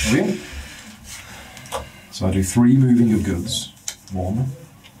in? So I do 3 moving of goods. 1,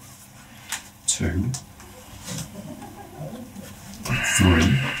 2, 3.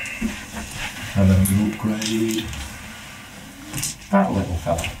 And then I'm going to upgrade that little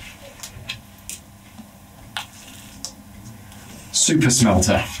fella. Super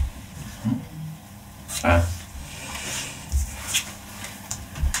smelter.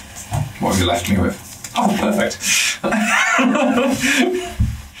 What have you left me with? Oh, perfect.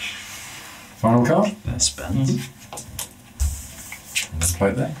 Final card. They're spent. And then play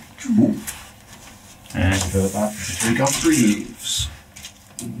it there. Yeah. Convert that into 3 cards. 3 leaves.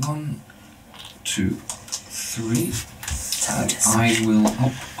 1, 2, 3. And I will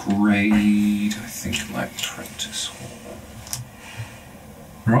upgrade, I think, my apprentice hall.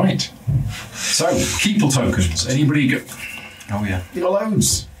 Right. So, Keeple tokens. Anybody go? Oh yeah. You got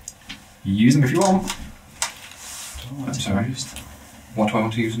loads. You use them if you want. I'm sorry. What do I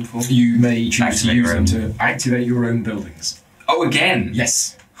want to use them for? You may choose to Activate use your them own. to activate your own buildings. Oh, again?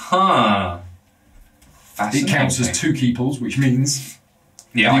 Yes. Huh. It Fascinating. counts as 2 Keeples, which means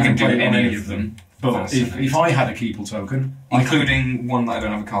Yeah, you I can do play on any of them. But if I had a Keeple token, Including one that I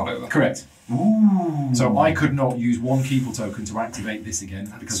don't have a card over. correct. Ooh. So I could not use 1 Keeple token to activate this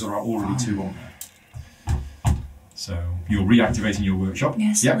again because there are already 2 on there. So you're reactivating your workshop.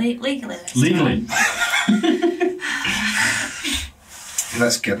 Yes, Yep. legally. Legally.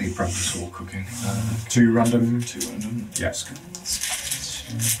 Let's get the apprentice hall cooking. 2 random. 2 random. Yes.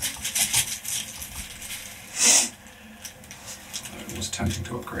 I was tempting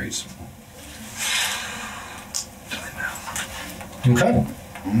to upgrade some more. Okay.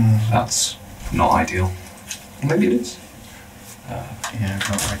 That's not ideal. Maybe it is. Yeah, I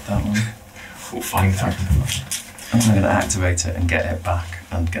can't write that one. We'll find out. I'm going to activate it and get it back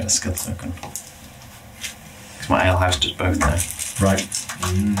and get a skill token. Because my alehouse does both now. Right.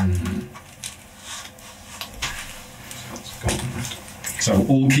 So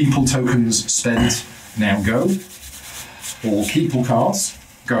all Keeple tokens spent now go. All Keeple cards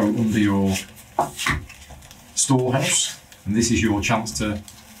go under your storehouse. And this is your chance to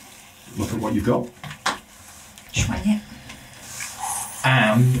look at what you've got. Swing it.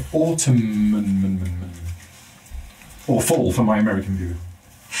 And autumn or fall for my American viewer.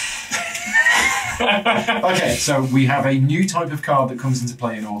 Okay, so we have a new type of card that comes into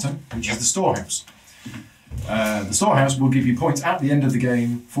play in autumn, which is the storehouse. The storehouse will give you points at the end of the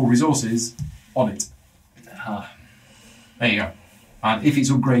game for resources on it. There you go. And if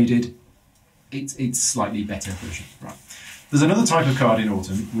it's upgraded, it's slightly better version. Right. There's another type of card in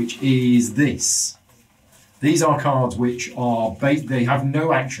autumn, which is this. These are cards which are they have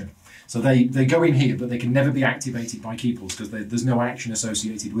no action. So they go in here, but they can never be activated by Keeples because there's no action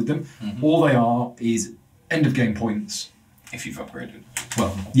associated with them. All they are is end of game points. If you've upgraded.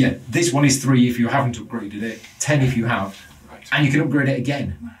 Well, yeah, this one is 3 if you haven't upgraded it, 10 if you have, Right. and you can upgrade it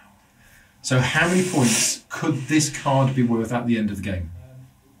again. So how many points could this card be worth at the end of the game?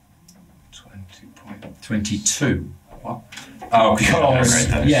 20 points. 22. What? Oh, Because,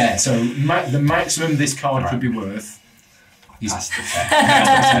 yeah, so the maximum this card could be worth is... That's the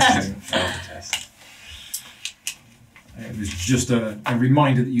test. Failed the test. It was just a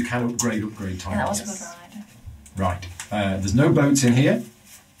reminder that you can upgrade time. Yeah, that was a good ride. Right. There's no boats in here. I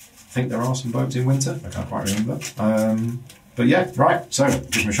think there are some boats in winter. I can't quite remember. But yeah, right. So,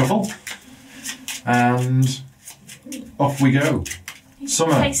 give them a shuffle. And off we go.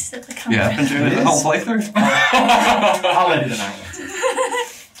 Summer. Places at the camera. Yeah, I've been doing it the whole playthrough. I'll edit them out.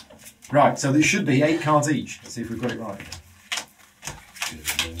 Right, so there should be 8 cards each. Let's see if we've got it right.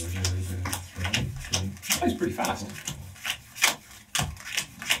 Plays pretty fast.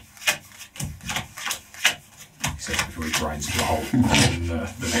 Except before he grinds to a hole on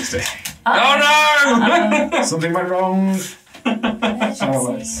the next day. Oh no! Something went wrong. Let's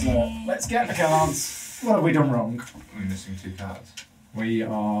So see. let's get the cards. What have we done wrong? We're missing 2 cards. We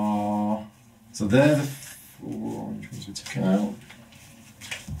are... So they're the 4 ones we took out.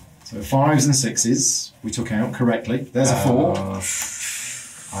 So 5s and 6s we took out correctly. There's a 4.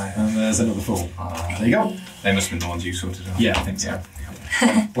 And there's another 4. There you go. They must have been the ones you sorted out. Yeah, I think so.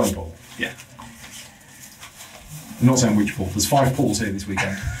 Yeah. Play ball. Yeah. I'm not saying which ball. There's 5 balls here this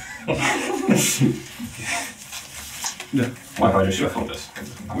weekend. No. Why have I just shuffled this?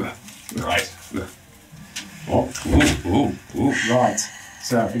 Right. Ooh. Right.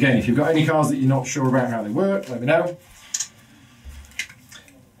 So, again, if you've got any cards that you're not sure about how they work, let me know.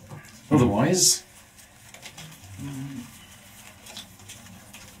 Otherwise...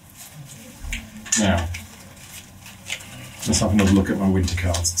 Now, let's have another look at my winter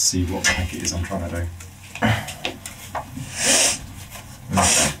cards to see what the heck it is I'm trying to do.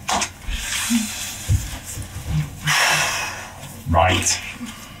 Okay. Right.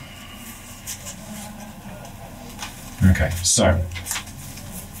 Okay, so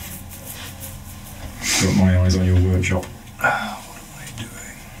got my eyes on your workshop. What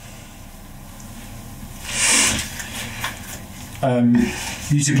am I doing?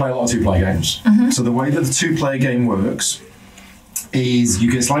 You two play a lot of two-player games. So the way that the two-player game works is you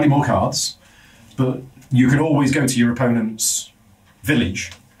get slightly more cards, but you can always go to your opponent's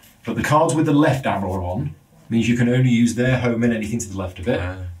village. But the cards with the left arrow on means you can only use their home and anything to the left of it.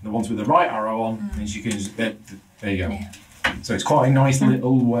 The ones with the right arrow on means you can use there you go. Yeah. So it's quite a nice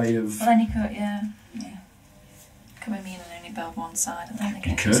little way of... Well, then you could, come with me and only build one side and then they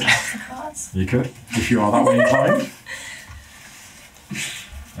can use the cards. You could, if you are that way inclined.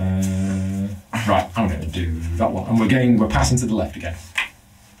 Right, I'm going to do that one. And we're passing to the left again.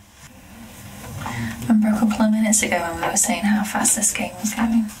 I remember a couple of minutes ago when we were saying how fast this game was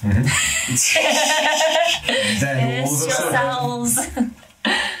going. Then all of a sudden... yourselves.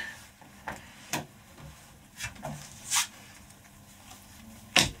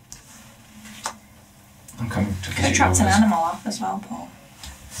 I'm coming to Could have trapped an animal off as well, Paul.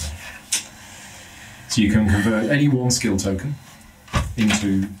 So you can convert any one skill token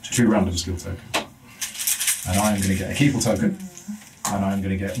into 2 random skill tokens. And I am going to get a Keeple token, and I'm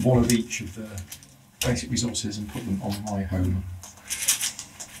going to get one of each of the basic resources and put them on my home.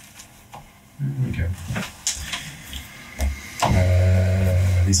 There we go.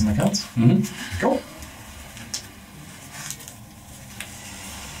 These are my cards. Cool.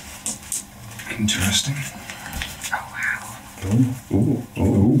 Interesting. Oh wow. Ooh.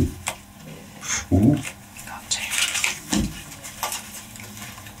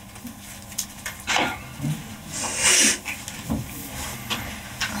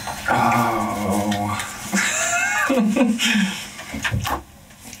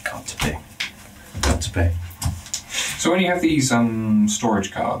 God damn. Got to be. So when you have these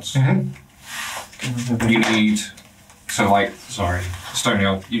storage cards, you need stone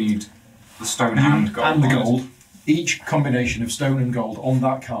ale. You need the stone and gold. And the gold. Each combination of stone and gold on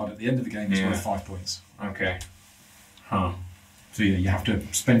that card at the end of the game is worth 5 points. Okay. Huh. So yeah, you have to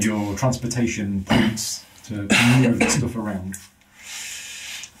spend your transportation points to move the stuff around.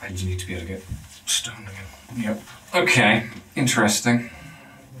 And you need to be able to get stone again. Yep. Okay. Interesting.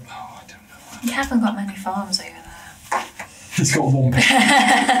 Oh, I don't know. You haven't got many farms over there. He's got 1 pig.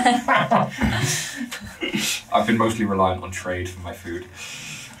 I've been mostly reliant on trade for my food.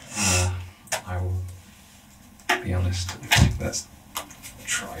 I will be honest. Let's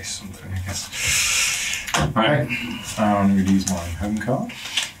try something, I guess. Right. I'm going to use my home card.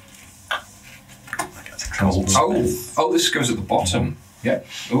 Oh, this goes at the bottom. Yep.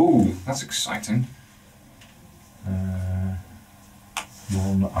 Oh, that's exciting.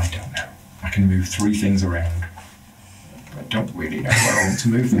 One, I don't know. I can move 3 things around. I don't really know where I want to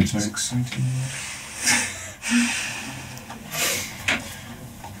move them That's to. exciting.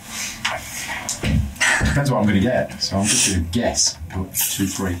 Depends what I'm going to get. So I'm just going to guess. Put 2,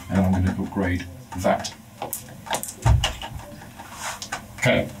 3, and I'm going to upgrade that.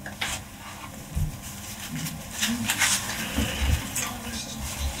 Okay.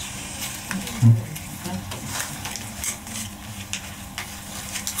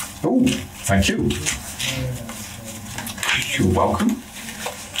 Oh, thank you. You're welcome.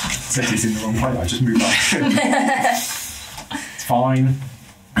 Said it's in the wrong place. I just moved that. It's fine.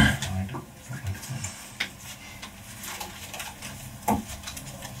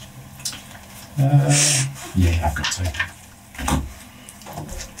 Yeah, I've got to.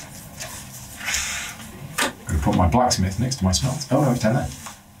 I'm going to put my blacksmith next to my smelt. Oh no, it's down there.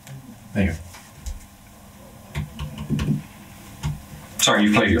 There you go. Sorry,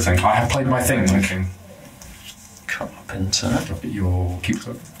 you played your thing. I have played my thing. Okay. Come up into Drop it your keep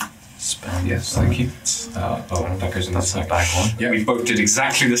token. spend. Yes, thank you. That goes in That's the the bag one. Yeah, we both did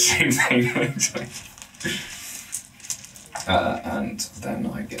exactly the same thing. And then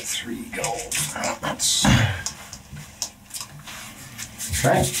I get 3 gold. That's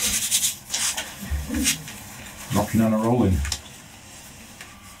Okay. Rocking and a rolling.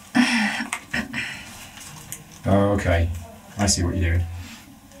 Okay. I see what you're doing.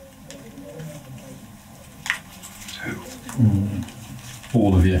 2.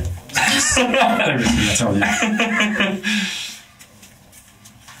 All of you. Everything I tell you.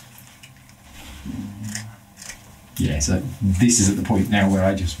 Yeah, so this is at the point now where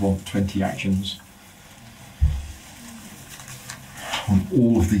I just want 20 actions on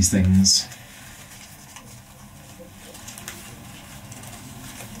all of these things.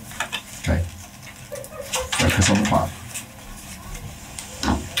 Okay. Focus on the plan.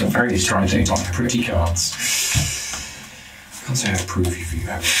 They're very Trying distracting. to take pretty cards. Can't say I approve if you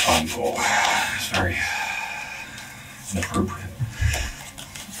have time for. It's very inappropriate.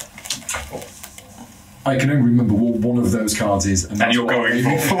 I can only remember what one of those cards is, and that's you're what going I'm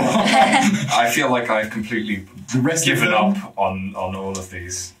aiming for. I feel like I've completely The rest given of them, up on all of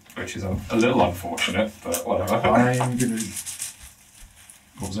these, which is a little unfortunate, but whatever. I'm gonna.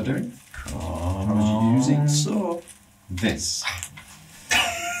 What was I doing? I was using this,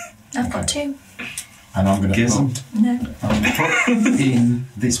 I've got 2. and I'm gonna put, No. I'm gonna put in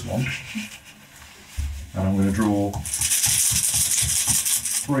this one, and I'm gonna draw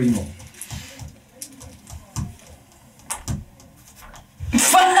 3 more.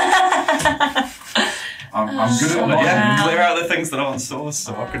 I'm good at Wow. Yeah, clear out the things that aren't swords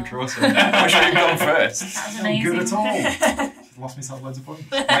so I can draw some. Which one you gone first? That was I'm amazing. good at all. Lost myself loads of points.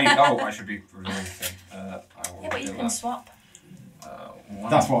 Wait, I should be reviewing the thing. I will Yeah, but you do can that. swap.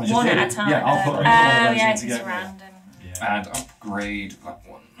 That's what I just One did. at a time. Yeah, I'll put Oh, another one of those yeah, in it's together. random. Yeah. And upgrade that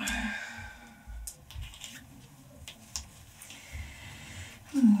one.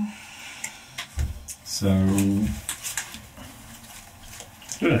 So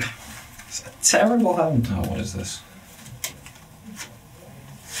It's a terrible hand. Oh, what is this?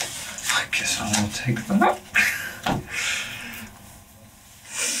 I guess I'll take that.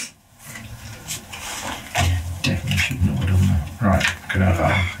 definitely should not have done that. Right, could have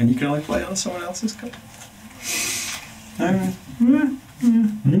that. And you can only play it on someone else's card. That's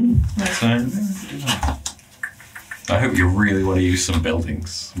fine. I hope you really want to use some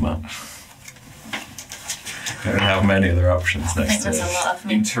buildings, man. Don't have many other options I think next to there's a it. lot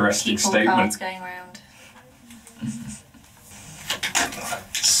of Interesting people statement. cards going around. Let's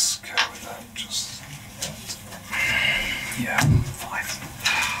go with that. Just yeah, 5.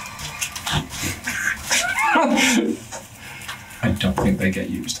 I don't think they get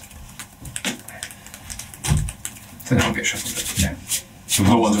used. Then I'll get shuffled. Yeah. So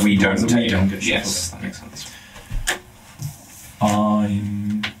the ones we don't that take. we don't get Yes, shuffled. that makes sense.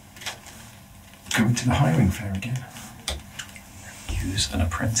 I'm going to the hiring fair again. Use an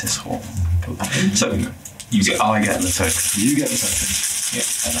apprentice hall. Put that in. So you get, I get the token. You get the token.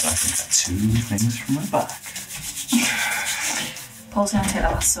 And then I can get 2 things from my back. Paul's going to take the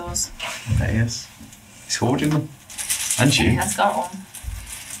last swords. There he is. He's hoarding them. And He you. has got one.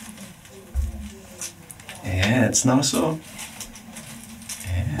 Yeah, it's not a sword.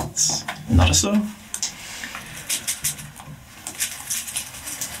 Yeah, it's not a sword.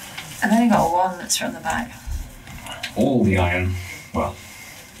 I've only got one that's from the back. All the iron. Well,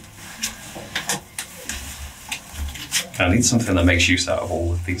 I need something that makes use out of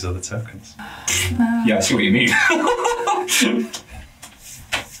all of these other tokens. No, yeah, I see what you mean.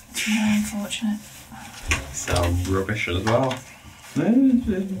 unfortunate. So rubbish as well.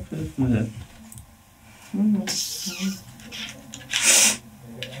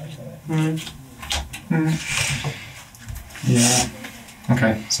 Yeah.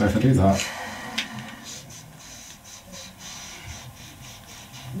 Okay, so if I do that.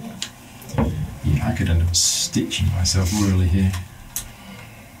 Yeah, I could end up stitching myself really here.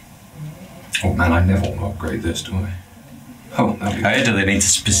 Oh man, I never want to upgrade this, do I? Oh, that'd be How do they need to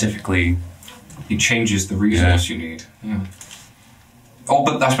specifically? It changes the resource you need. Yeah. Oh,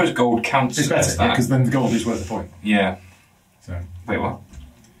 but I suppose gold counts It's as better, that. because then the gold is worth the point. Yeah. So Wait, what?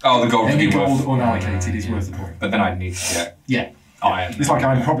 Oh, the gold would any be gold worth. unallocated is worth the point. But then I'd need to get Yeah. iron. It's like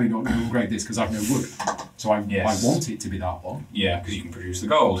I'm probably not going to upgrade this because I've no wood. So I Yes. want it to be that one. Yeah, because you can produce the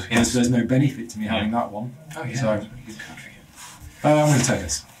gold. Yes. There's no benefit to me having that one. Oh yeah. So That's a good card for you. I'm going to take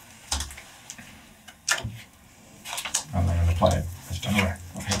this. And I'm going to play it. I just don't know where.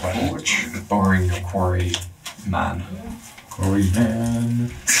 I think I play it. Borrowing your quarry, man. Corey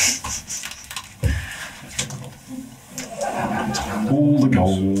man. All the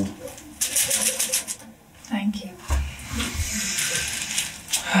gold. Thank you.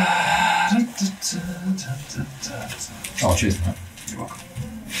 Oh, cheers for that. You're welcome.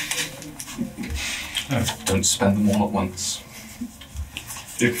 No, don't spend them all at once.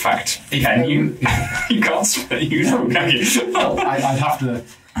 In fact, can you? You can't spend you know, can you? Well, I'd have to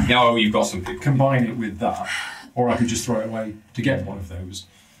No, you've got some people. combine it with that, or I could just throw it away to get one of those.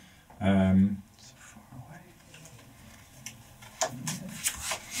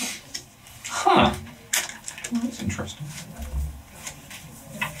 Huh. Well, that's interesting.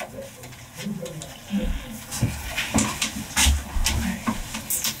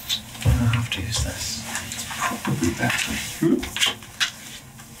 I have to use this. Probably better.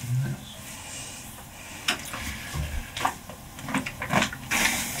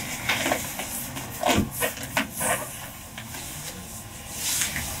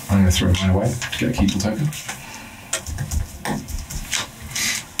 I'm going to throw mine away to get a keeper token.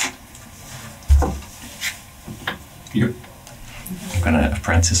 Yep. I'm gonna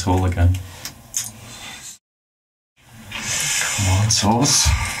apprentice hall again. Come on, sauce.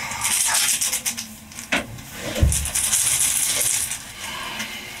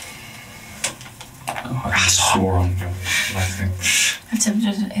 Oh, I swore on your last thing. I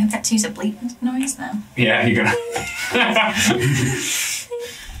have to use a bleep noise now. Yeah, you're gonna.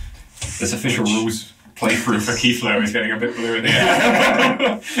 There's official rules playthrough for Keithlo is getting a bit blue in the air.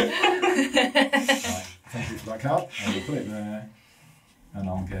 Right, thank you for that card. I will put it there, and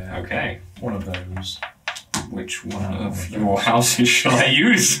I'll get Okay. one of those. Which one of your houses shall I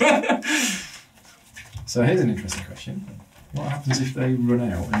use? So here's an interesting question. What happens if they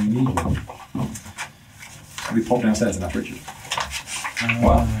run out and you need one? We pop downstairs and ask Richard.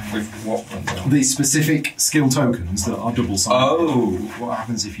 What? With what one? The specific skill tokens that are double-sided. Oh. What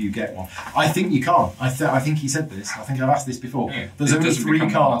happens if you get one? I think you can't. I think he said this. I think I've asked this before. Yeah. There's It only doesn't 3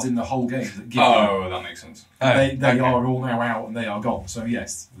 become cards one. in the whole game that give you. Oh, that makes sense. They Okay. are all now out and they are gone. So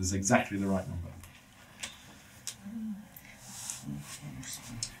yes, there's exactly the right number.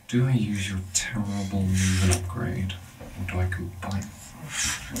 Do I use your terrible move and upgrade? Or do I combine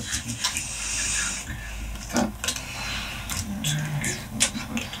that?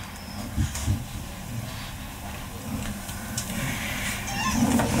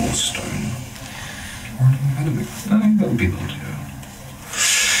 Or stone. Or an enemy. I think that would be the one to do.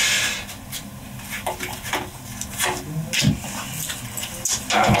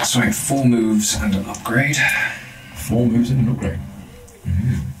 So I have 4 moves and an upgrade. 4 moves and an upgrade.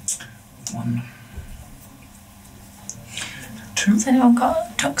 1, 2. Has anyone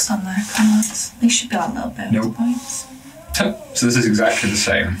got ducks on their cards? They should be like little bonus Nope. points. So this is exactly the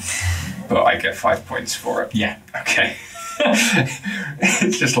same, but I get 5 points for it. Yeah. Okay.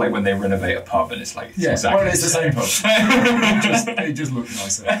 It's just like when they renovate a pub and it's like, Yeah, exactly well, it's the same pub. it just looks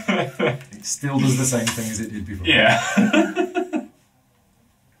nicer. It still does the same thing as it did before. Yeah.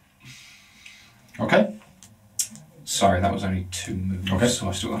 Okay. Sorry, that was only 2 moves. Okay. So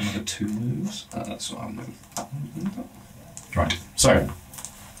I still have another 2 moves. That's what I'm moving. Right. So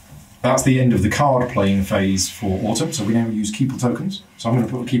that's the end of the card playing phase for autumn. So we now use keeper tokens. So I'm going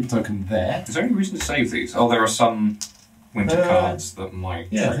to put a keeper token there. Is there any reason to save these? Oh, there are some winter cards that might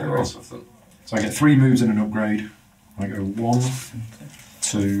yeah, trigger there is. off of them. So I get 3 moves and an upgrade. I go 1,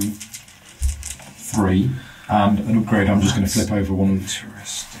 2, 3, and an upgrade. I'm just going to flip over one of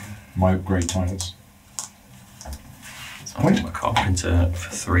Interesting. my upgrade tiles. I'm putting my carpenter for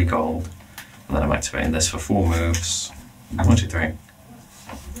 3 gold. And then I'm activating this for 4 moves. 1, 2, 3.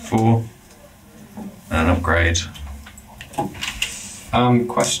 4. And an upgrade.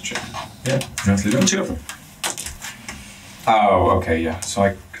 Question. Yeah, nicely done. 2 of them. Oh, okay, yeah. So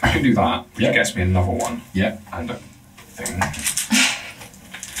I can do that, which Yeah. gets me another one. Yeah. And a thing.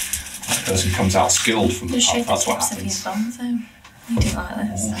 That person comes out skilled from the Just pub. shake the That's what tips of his happens. bum, though. You do it like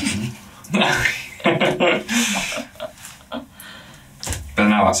this. But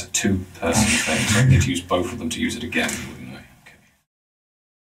now that's a 2-person thing, so I need to use both of them to use it again, wouldn't I? Okay.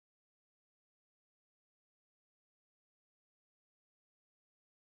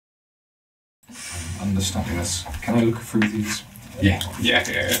 I'm understanding this. Can I look through these? Yeah.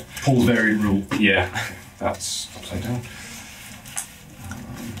 Yeah. Paul's variant rule. Yeah, that's upside down.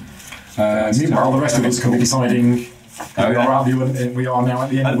 Meanwhile, the rest of us can be deciding. We are now at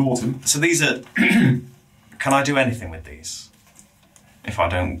the end of autumn. So these are. Can I do anything with these? If I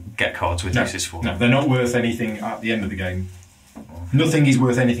don't get cards with uses for No, them? they're not worth anything at the end of the game. Nothing is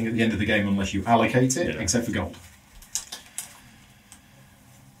worth anything at the end of the game unless you allocate it, except for gold.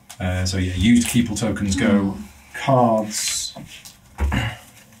 So yeah, used keeper tokens go, cards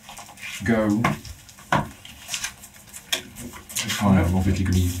go. I'm obviously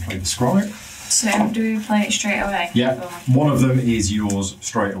going to play the scribe. So, do we play it straight away? Yeah, Or- one of them is yours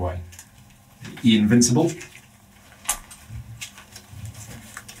straight away. Invincible.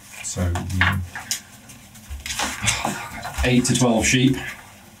 So 8 to 12 sheep.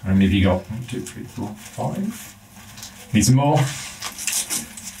 How many have you got? 1, 2, 3, 4, 5. Need some more?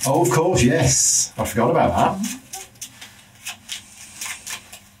 Oh, of course, yes. I forgot about that.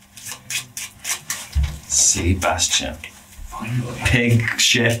 Sea bastion. Finally. Pig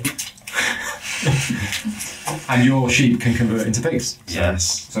ship. And your sheep can convert into pigs.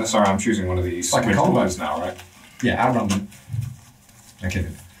 Yes. So sorry, I'm choosing one of these. Like a combo. now, right? Yeah, at random. Okay.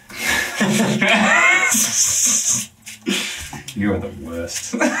 You are the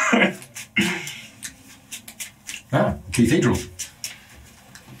worst. Cathedral.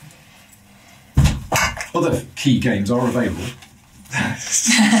 Other key games are available.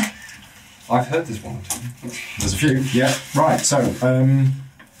 I've heard this one or two. There's a few, yeah. Right, so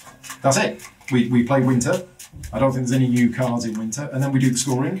that's it. We play Winter. I don't think there's any new cards in Winter. And then we do the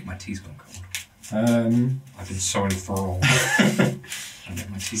scoring. My tea's gone cold. Um, I've been so enthralled.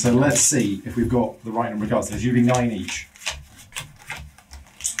 so let's see if we've got the right number of cards. There's usually 9 each.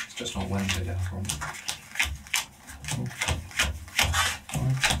 It's just not Wednesday, after all.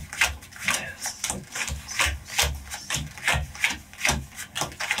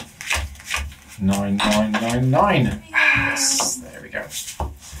 9, 9, 9, 9. Yes, there we go.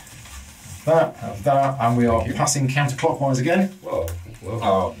 That, have that, and we are passing counterclockwise again. Whoa.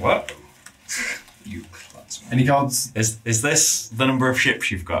 Oh, what? You klutz. Any cards? Is this the number of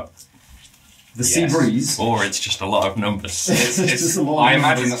ships you've got? The Sea Breeze. Or it's just a lot of numbers? It's just a lot of I numbers.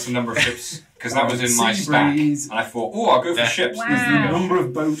 imagine that's the number of ships, because that was in my Sea stack. Breeze. And I thought, oh, I'll go for ships. Wow. Is the number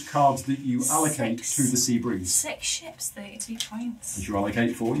of boat cards that you allocate to the Sea Breeze. 6 ships, 32 points. If you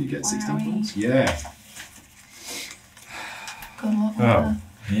allocate 4, you get 16 Wow. points. Yeah. Good luck with Oh. that.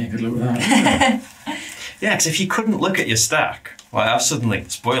 Yeah, good luck with that. Yeah, because if you couldn't look at your stack, like I've suddenly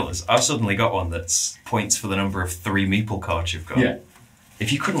got one that's points for the number of 3 meeple cards you've got. Yeah.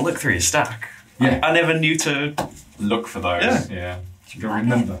 If you couldn't look through your stack, Yeah. I never knew to. Look for those. Yeah. You gotta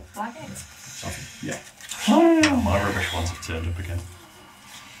remember. Flag it. Yeah. Oh, my rubbish ones have turned up again.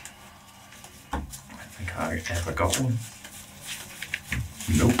 I don't think I ever got one.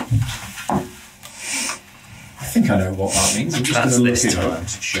 Nope. I think I know what that means. I'm just That's going to this look it time. up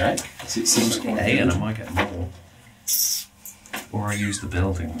to check. 'Cause it seems quite Hey, good. and I might get more. Or I use the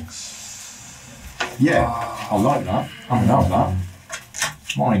buildings. Yeah, I like that. I don't know that.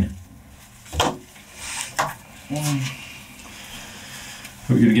 Mine.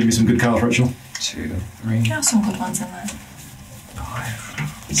 Are you going to give me some good cards, Rachel? 2, 3, There are some good ones in there.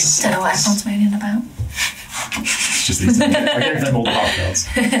 5, Don't know what everyone's moaning about. It's just these. I gave them all the hard cards.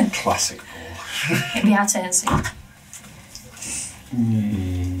 Classic ball. It'll be our turn soon.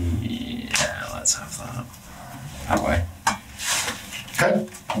 Yeah, let's have that. That way. Okay.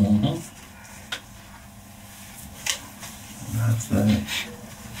 That's the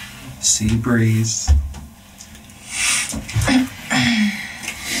sea breeze.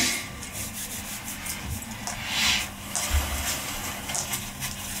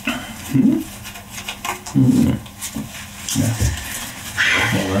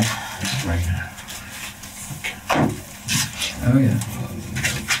 Oh yeah.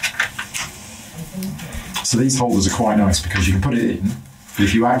 So these holders are quite nice because you can put it in, but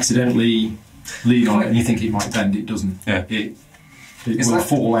if you accidentally lean on it and you think it might bend, it doesn't. Yeah. It Is will that-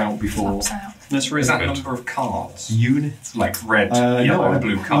 fall out before. Pops out. That's really Is that good. number of cards? Units. Like red, No, yellow,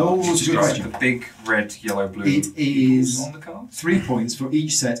 blue oh, cards? that's a good Just question. the big red, yellow, blue It is on the cards? 3 points for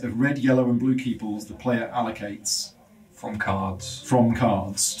each set of red, yellow, and blue keeples the player allocates From cards from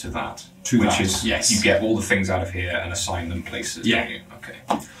cards. to that. To which that, is, yes. you get all the things out of here and assign them places. Yeah. Don't you? Okay.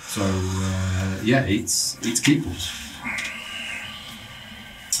 So yeah, it's keeples.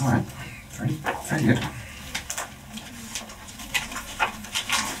 All right. Very, very good.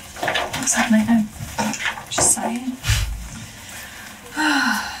 What's happening now? Just saying.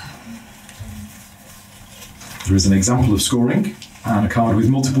 There is an example of scoring, and a card with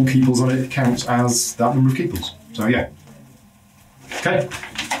multiple keeples on it counts as that number of keeples. So yeah. Okay.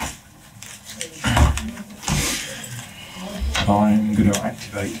 I'm going to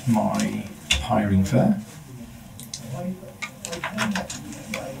activate my hiring fair.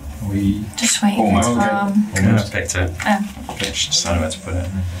 We Just waiting for Almost, it to okay. come. Picked it. Oh, Just decided where to put it.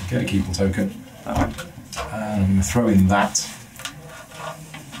 get a keeple token. I'm going to throw in that.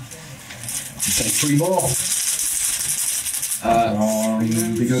 Take 3 more.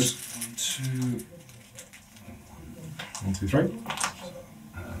 Be good. 1, 2, 3. And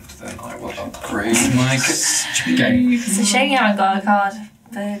then I will upgrade my Okay. it's a shame you haven't got a card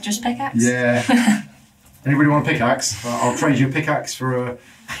for just pickaxe. Yeah. Anybody want a pickaxe? I'll trade you a pickaxe for a.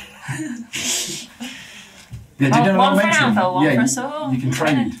 Yeah, did One you know for I mentioned? an anvil, one yeah, for a you- sword. You can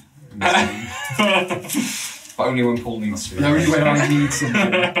trade. in this game. But only when Paul needs to. Only when I need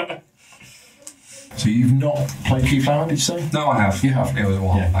something. So you've not played Keyflower, did you say? No, I have. You have? It was a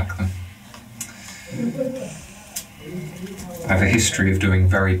while back then. I have a history of doing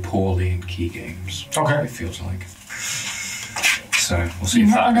very poorly in key games. Okay. It feels like. So we'll see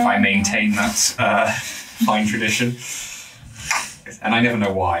if I maintain that fine tradition. And I never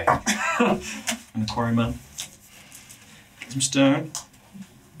know why. And the quarryman. Get some stone.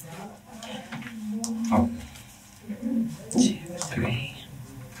 Oh. 2, 3.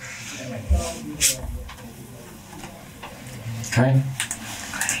 Okay.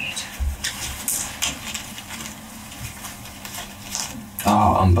 Great.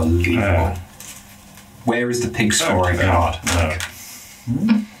 Oh, unbelievable. Where is the pig story card? No.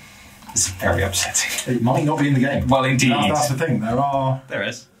 This is very upsetting. It might not be in the game. Well, indeed. That's the thing. There are. There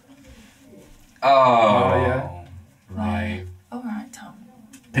is. Oh, yeah. Right. Alright, Tom.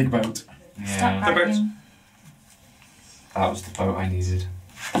 Pig boat. Stop Yeah. bragging. That was the boat I needed.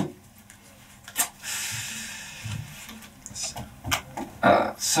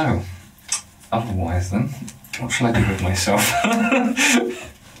 So, otherwise then, what shall I do with myself?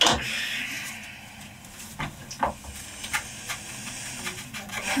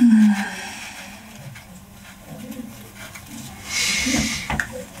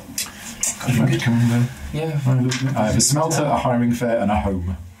 Yeah. I have a smelter, a hiring fair, and a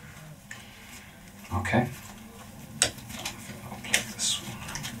home. Okay. I'll play this one.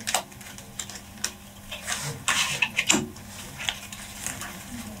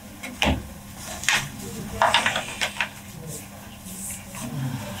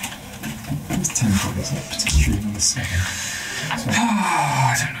 It's 10 points, potentially another 7.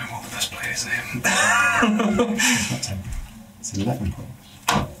 I don't know what the best play is there. It's not 10. It's 11 points.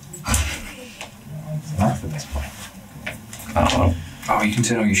 So that's the best play. Oh, Oh, you can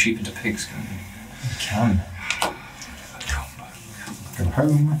turn all your sheep into pigs, can't you? You can. Go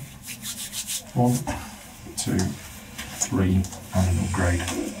home. 1, 2, 3, and an upgrade.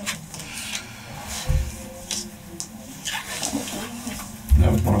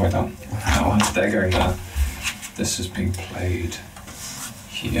 No, what have I done? Oh, they're going there. This is being played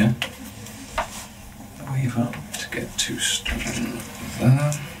here. Weaver to get 2 stone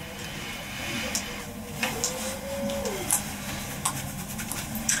there.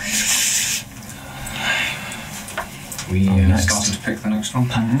 We started to pick the next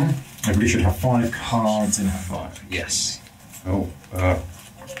one. Everybody should have 5 cards in hand 5. yes. Oh,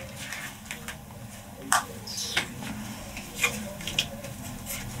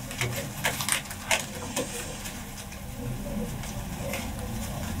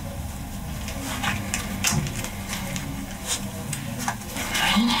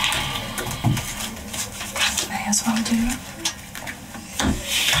 May as well do it.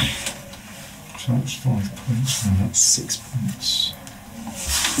 So that's 5 points, and that's 6 points.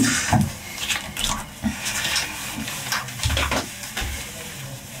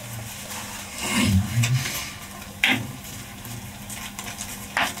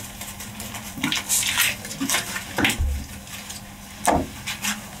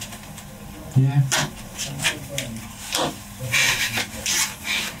 Yeah.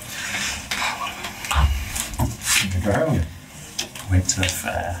 You can go home. winter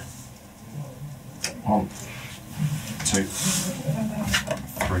fair. 1, 2,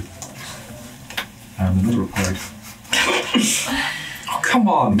 3. And another upgrade. Oh, come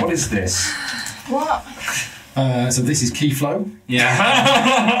on, what is this? What? So this is key flow.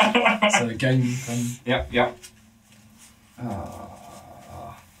 Yeah. So game. Yep.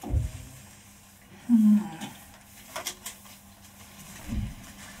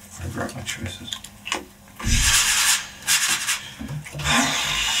 I regret my choices.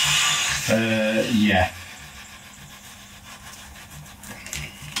 Yeah.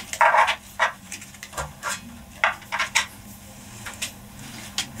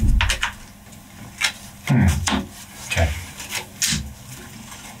 Okay.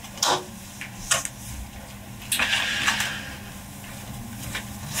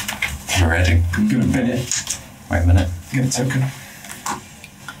 You're ready. I'm gonna bin it. Wait a minute. Get a token.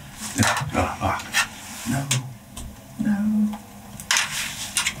 No.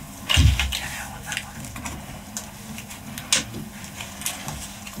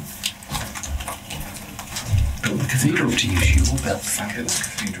 Build the cathedral to use your build. Found this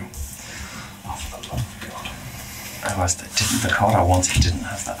cathedral. Oh, for the love of God. Otherwise, the card I wanted didn't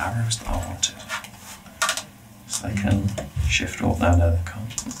have the arrows that I wanted. So they can shift all. No, they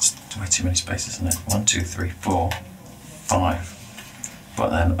can't. It's way too many spaces, isn't it? 1, 2, 3, 4, 5. But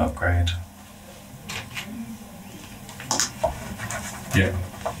then upgrade. Yeah.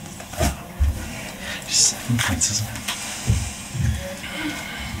 7 points, isn't it?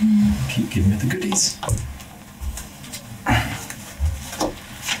 Keep giving me the goodies.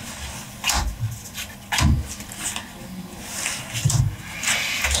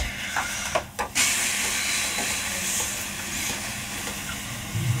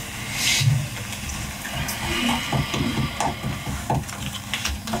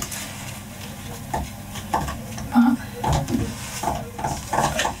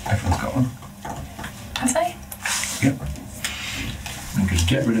 Everyone's got one. Have they? Yep. I'm going to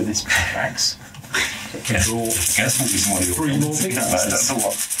get rid of this pickaxe. Guess we'll be more your 3 more points. pickaxes. That's a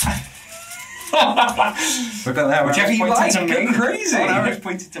lot. Look at that. Whichever you like, to go me. crazy. Oh, now it's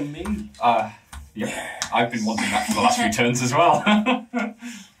pointed to me. Yeah, I've been wanting that for the last few turns as well.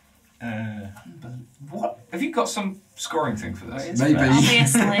 What? Have you got some scoring thing for this? Maybe.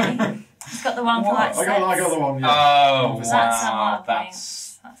 Obviously. He's got the one for like I got the one, yeah. Oh, That's a lot wow. of That's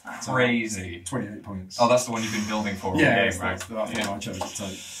points. That's crazy. 28 points. Oh, that's the one you've been building for all yeah, the that's, game, right? that's the one I chose to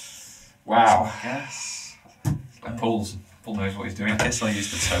take. Wow. Yes. Paul knows what he's doing. I guess I'll use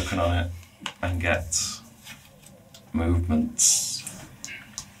the token on it and get movements.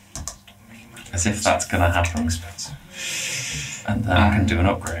 As if that's going to happen. And then I can do an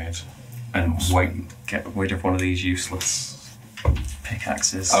upgrade and get rid of one of these useless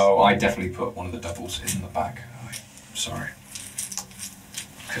pickaxes. Oh, I definitely put one of the doubles in the bag. I'm sorry.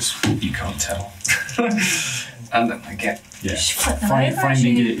 Because you can't tell. And then I get... Yeah. Just flip them Finding over,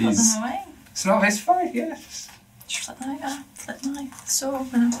 actually, it put is... them away. It's not his fight, yes. Just flip them over. Flip my sword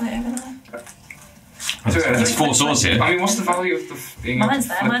when I put it over there. There's 4 swords here. I mean, what's the value of the being able Mine's to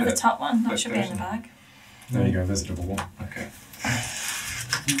there, flip mine's the it? top one. That Flip should be in those the in. bag. There you go, there's a double one. Okay.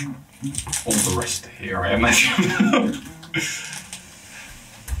 All the rest here, I imagine.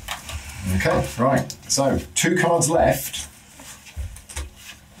 Okay, right. So, 2 cards left.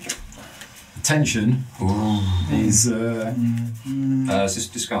 Attention is... Is this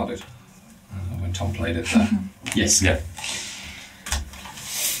discarded? When Tom played it there. yes. Yeah.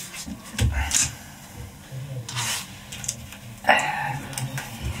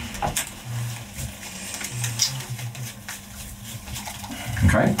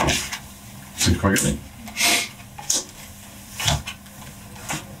 Okay. So quite good.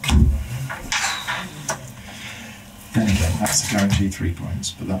 Then again, that's a guaranteed 3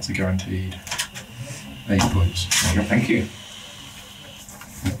 points, but that's a guaranteed 8 points. There you go. Thank you.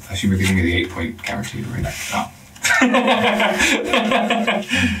 I assume you're giving me the 8-point guaranteed, right? Oh. And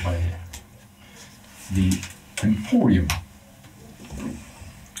play the Emporium.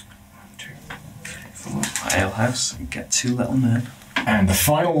 Alehouse and get 2 little men. And the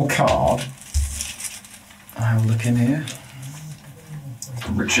final card I'll look in here.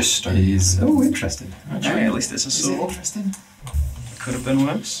 The richest stone. is... Oh, interesting. Actually, at least it's a Is it sword. interesting? Could have been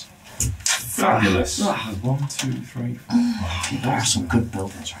worse. Fabulous. There's 1, 2, 3, 4. There are some good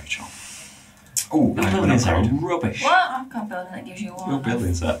buildings, Rachel. Oh, Your buildings are rubbish. What? I've got a building that gives you Your one.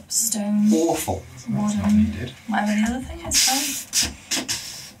 buildings are Stone, awful. That's not wooden, needed. whatever the other thing is. Fine.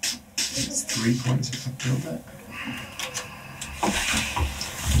 It's 3 points if I build it.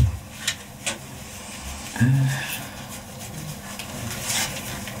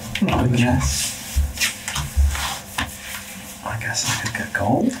 I guess I could get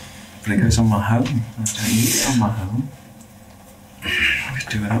gold, but it goes on my home. I don't need it on my home. I could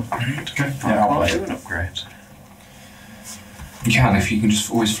do an upgrade. Okay. I Yeah, I'll can't play do it. an upgrade. You can if you can just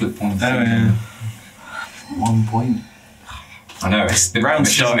always flip one thing. Oh, yeah. 1 point. I know, it's the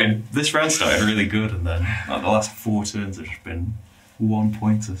This round started really good, and then like, the last 4 turns have just been 1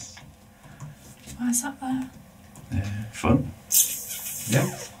 pointers. Why is that there? Yeah, fun. Yeah.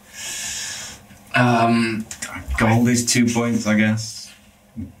 Gold is 2 points, I guess.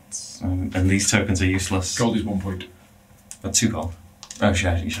 And these tokens are useless. Gold is 1 point. 2 gold. Oh, she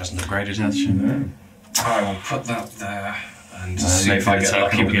hasn't upgraded, has she? No. I will put that there and see maybe if I the get token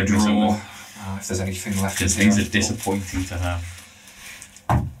lucky will with the give me draw. something. If there's anything left. Because in these there. are disappointing to have.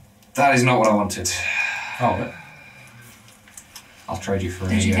 That is not what I wanted. Oh, I'll trade you for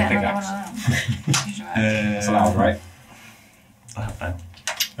Did you a get another one pickaxe. of them? It's allowed, right? I don't know.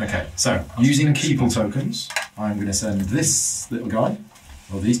 okay. So, using Keeple tokens, I'm going to send this little guy,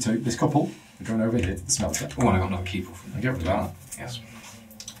 or these two, this couple, they're going over here to the smelter. Oh, and I got another keeper from I get rid of that. Yes.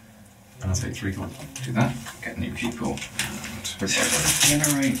 And I'll take 3 gold. Do that. Get a new keeper.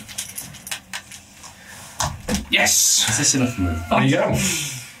 Generate. Yes! Is this enough move? There you go.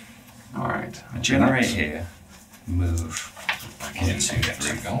 Alright. I generate here. Move. Back into get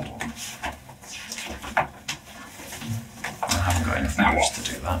 3 gold. I haven't got enough Now moves what? to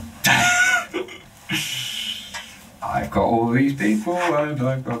do that. I've got all these people and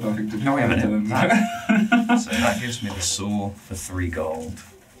I've got nothing to do No, wait a with minute. them. So that gives me the saw for 3 gold.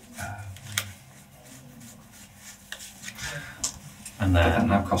 And But then then,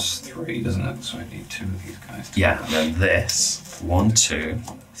 that costs 3, doesn't it? So I need 2 of these guys. yeah, and then this 1, 2,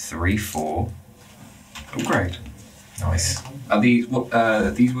 3, 4. Upgrade. Nice. Are these worth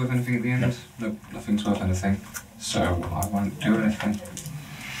anything at the end? No, nothing's worth anything. So I won't do anything.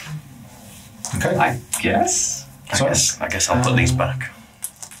 Okay. I guess. I guess I'll put these back.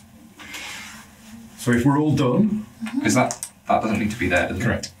 So if we're all done, Because that doesn't need to be there, does it?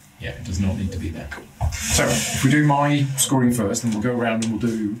 correct. Yeah, it does not need to be there. So if we do my scoring first, then we'll go around and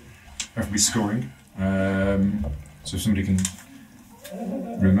we'll do everybody's scoring. So if somebody can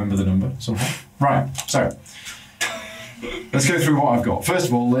remember the number somehow. Right. So let's go through what I've got. First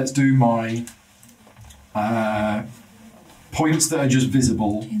of all, let's do my points that are just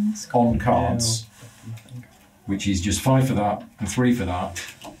visible on cards, which is just 5 for that and 3 for that.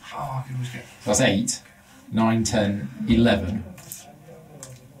 Oh, I can always get. So that's 8, 9, 10, 11.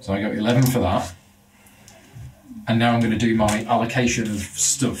 So I got 11 for that. And now I'm going to do my allocation of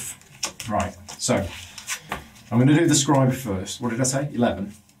stuff. Right, so I'm going to do the scribe first. What did I say?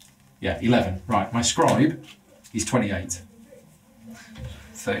 11? Yeah, 11. Right, my scribe is 28.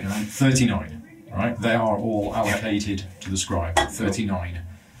 39. 39. Right, they are all allocated to the scribe. 39.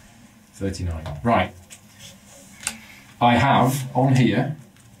 39. Right. I have on here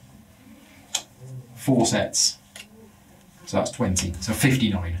 4 sets. So that's 20. So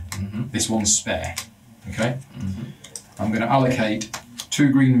 59. This one's spare. Okay? I'm going to allocate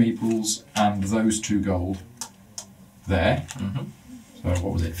 2 green meeples and those 2 gold there. So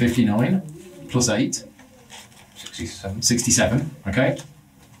what was it? 59 plus 8. 67. 67. Okay?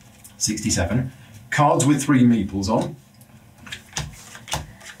 67. Cards with 3 meeples on.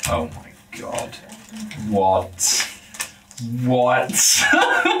 Oh my god. What? What?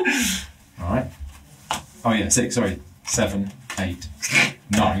 Right. Oh yeah, 6, sorry. 7, 8,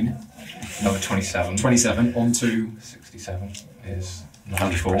 9. Number 27. 27 onto 67 is I'll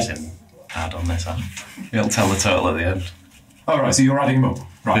just 94. press in add on this. It'll tell the total at the end. Oh, right, so you're adding them up.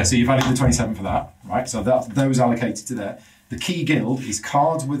 Right, Yeah. so you've added the 27 for that. Right, so those allocated to there. The key guild is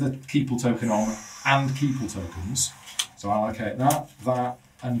cards with a Keeple token on and Keeple tokens. So I'll allocate that,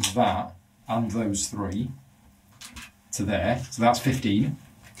 and those 3 to there. So that's 15.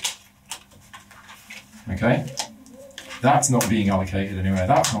 Okay. That's not being allocated anywhere.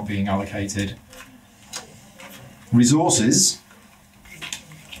 That's not being allocated. Resources.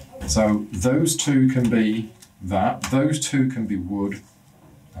 So those 2 can be that. Those 2 can be wood.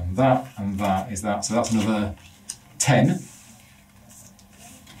 And that is that. So that's another 10.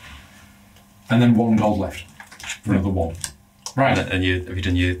 And then 1 gold left for another 1. Right. And have you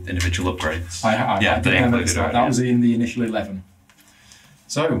done your individual upgrades? I yeah, did they them at the included start. it, That yeah. was in the initial 11.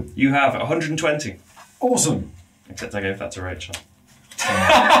 So, You have 120. awesome. Except I gave that to Rachel.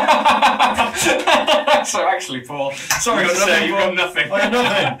 So actually, Paul, sorry You've to got say, you've got nothing, nothing. I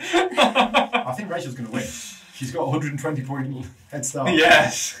got nothing. I think Rachel's going to win. She's got a 120 point head start.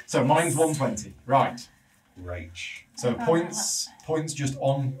 Yes. So mine's 120. Right. Rach. So points just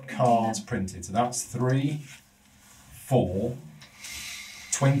on cards printed. So that's 3, 4,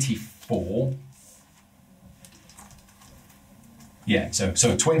 24. Yeah,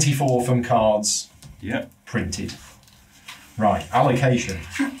 so 24 from cards Yep. printed. Right, allocation.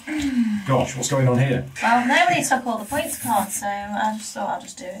 Gosh, what's going on here? Well, nobody took all the points cards, so I just thought I'll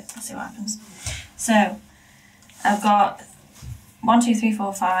just do it. Let's see what happens. So, I've got 1, 2, 3,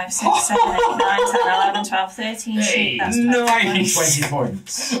 4, 5, 6, 7, 8, 9, 10, 11, 12, 13 sheep. That's nice. 20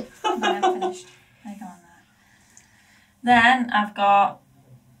 points. I haven't finished. There you go on there. Then I've got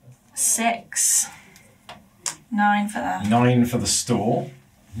 6, 9 for that. 9 for the store.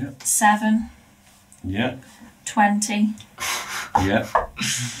 7, Yeah. 20, Yeah.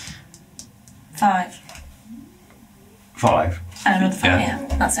 5. 5. And another 5, Yeah.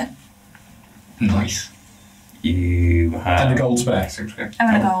 yeah. That's it. Nice. You have... And a gold spare. Seems good.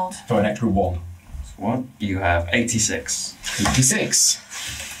 And a gold. For an extra 1. One. You have 86. 56.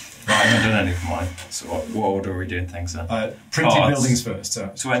 Right, I haven't done any for mine. So what order are we doing things in? Printed Cards. buildings first.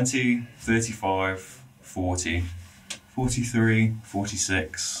 So 20, 35, 40, 43,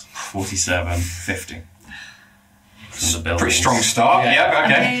 46, 47, 50. From the buildings. Pretty strong start. Yeah. Yeah,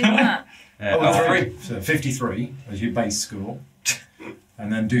 okay. Okay, that. Yeah, oh, oh, 3. So 53 as your base score.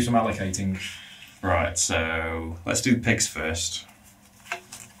 And then do some allocating. Right, so let's do pigs first.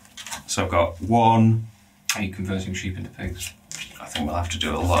 So I've got 1. Are you converting sheep into pigs? I think we'll have to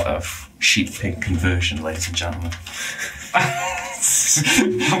do a lot of sheep pig conversion, ladies and gentlemen.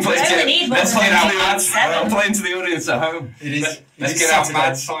 only need one let's point. get our You need mad. 7. I'm playing to the audience at home. It is. Let's it is get our Saturday.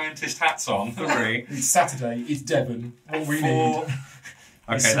 mad scientist hats on. 3. It's Saturday. It's Devon. What we 4. need.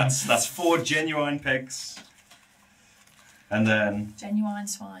 Okay, that's 4 genuine pigs. And then, Genuine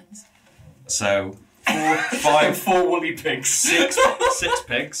swines. so 4, 5, 4 woolly pigs. 6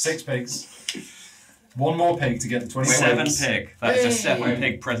 pigs. 6 pigs. 1 more pig to get the 20 7 points. pig. That is a 7 Wait.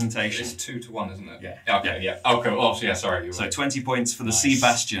 pig presentation. It's 2 to 1, isn't it? Yeah. Okay. Yeah. Oh, cool. Oh, yeah. Sorry. You So were. 20 points for the Nice. Sea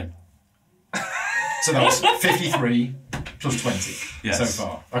Bastion. So that's 53 plus 20 Yes. so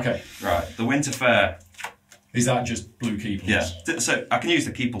far. Okay. Right, the Winter Fair. Is that just blue keepers? Yeah. So I can use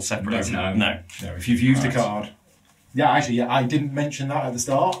the Keeple separately. No. No. No, if you've used Right. a card. Yeah, actually, yeah, I didn't mention that at the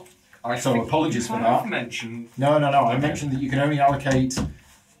start. So think apologies you for have that. mentioned No. I mentioned that you can only allocate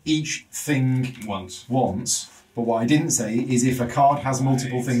each thing once. once. But what I didn't say is if a card has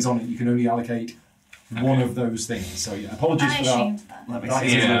multiple Right. things on it, you can only allocate one of those things. So yeah, apologies I for that. assumed that. Let me That see.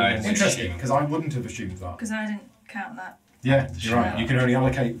 is Yeah, I did interesting assume. because I wouldn't have assumed that. Because I didn't count that. Yeah, you're right. Sure. You can only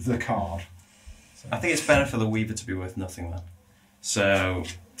allocate the card. I think it's better for the Weaver to be worth nothing then. So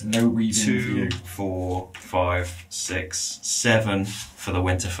No weaving for 2, you. 4, 5, 6, 7 for the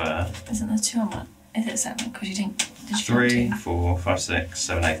Winter Fair. Isn't there 2 on one? Is it 7? Because you didn't. Did you count 3, 2? 4, 5, 6,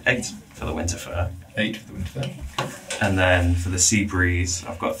 7, 8. 8 for the Winter Fair. 8 for the winter fair. And then for the Sea Breeze,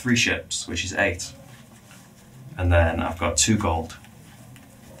 I've got 3 ships, which is 8. And then I've got 2 gold.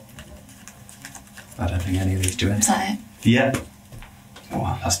 I don't think any of these do Is anything. that it? Yeah.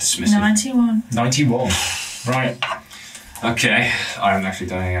 Oh, that's dismissive. 91. 91. Right. Okay, I haven't actually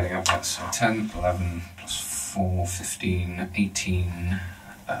done any adding up yet. So 10, 11 plus 4, 15, 18,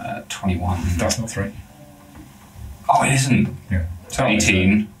 21. That's not 3. Oh, it isn't. Yeah. So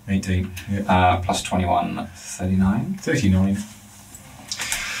 18 18. Yeah. plus 21, 39. 39.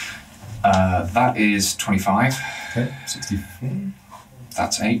 That is 25. Okay. 64.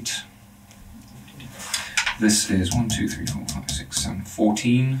 That's 8. This is 1, 2, 3, 4, 5, 6, 7,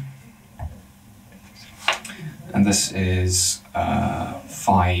 14. And this is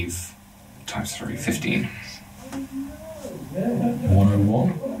 5 times 3, 15. 101.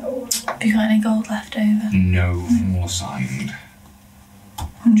 Have you got any gold left over? No more signed.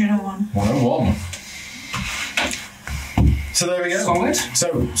 101. 101. So there we go. Solid.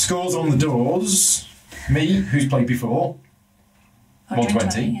 So, scores on the doors. Me, who's played before. Got a drink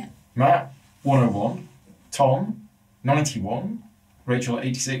 120. on it, yeah. Matt, 101. Tom, 91. Rachel at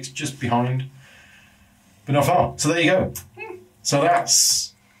 86, just behind. But not far. So there you go. So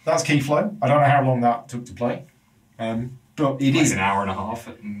that's Keyflow. I don't know how long that took to play. But it Like is an hour and a half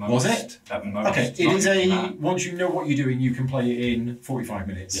at most. Was it? At most. okay. It Not is even that. once you know what you're doing, you can play it in 45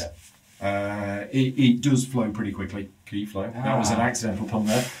 minutes. Yeah. It does flow pretty quickly. Keyflow. That was an Ah. accidental pun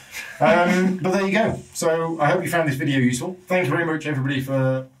there. But there you go. So I hope you found this video useful. Thank you very much, everybody,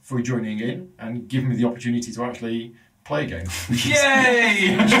 for joining in and giving me the opportunity to actually play a game.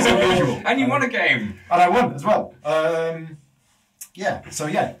 Yay! Which is unusual. And you won a game. And I won as well. Yeah, so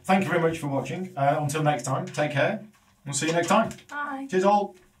yeah, thank you very much for watching. Until next time, take care. We'll see you next time. Bye. Cheers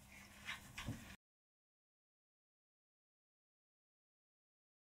all.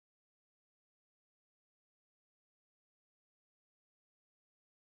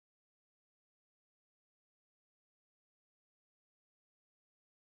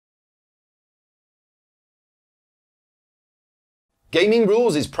 Gaming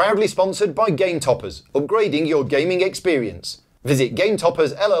Rules is proudly sponsored by Game Toppers, upgrading your gaming experience. Visit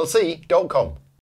GameToppersLLC.com.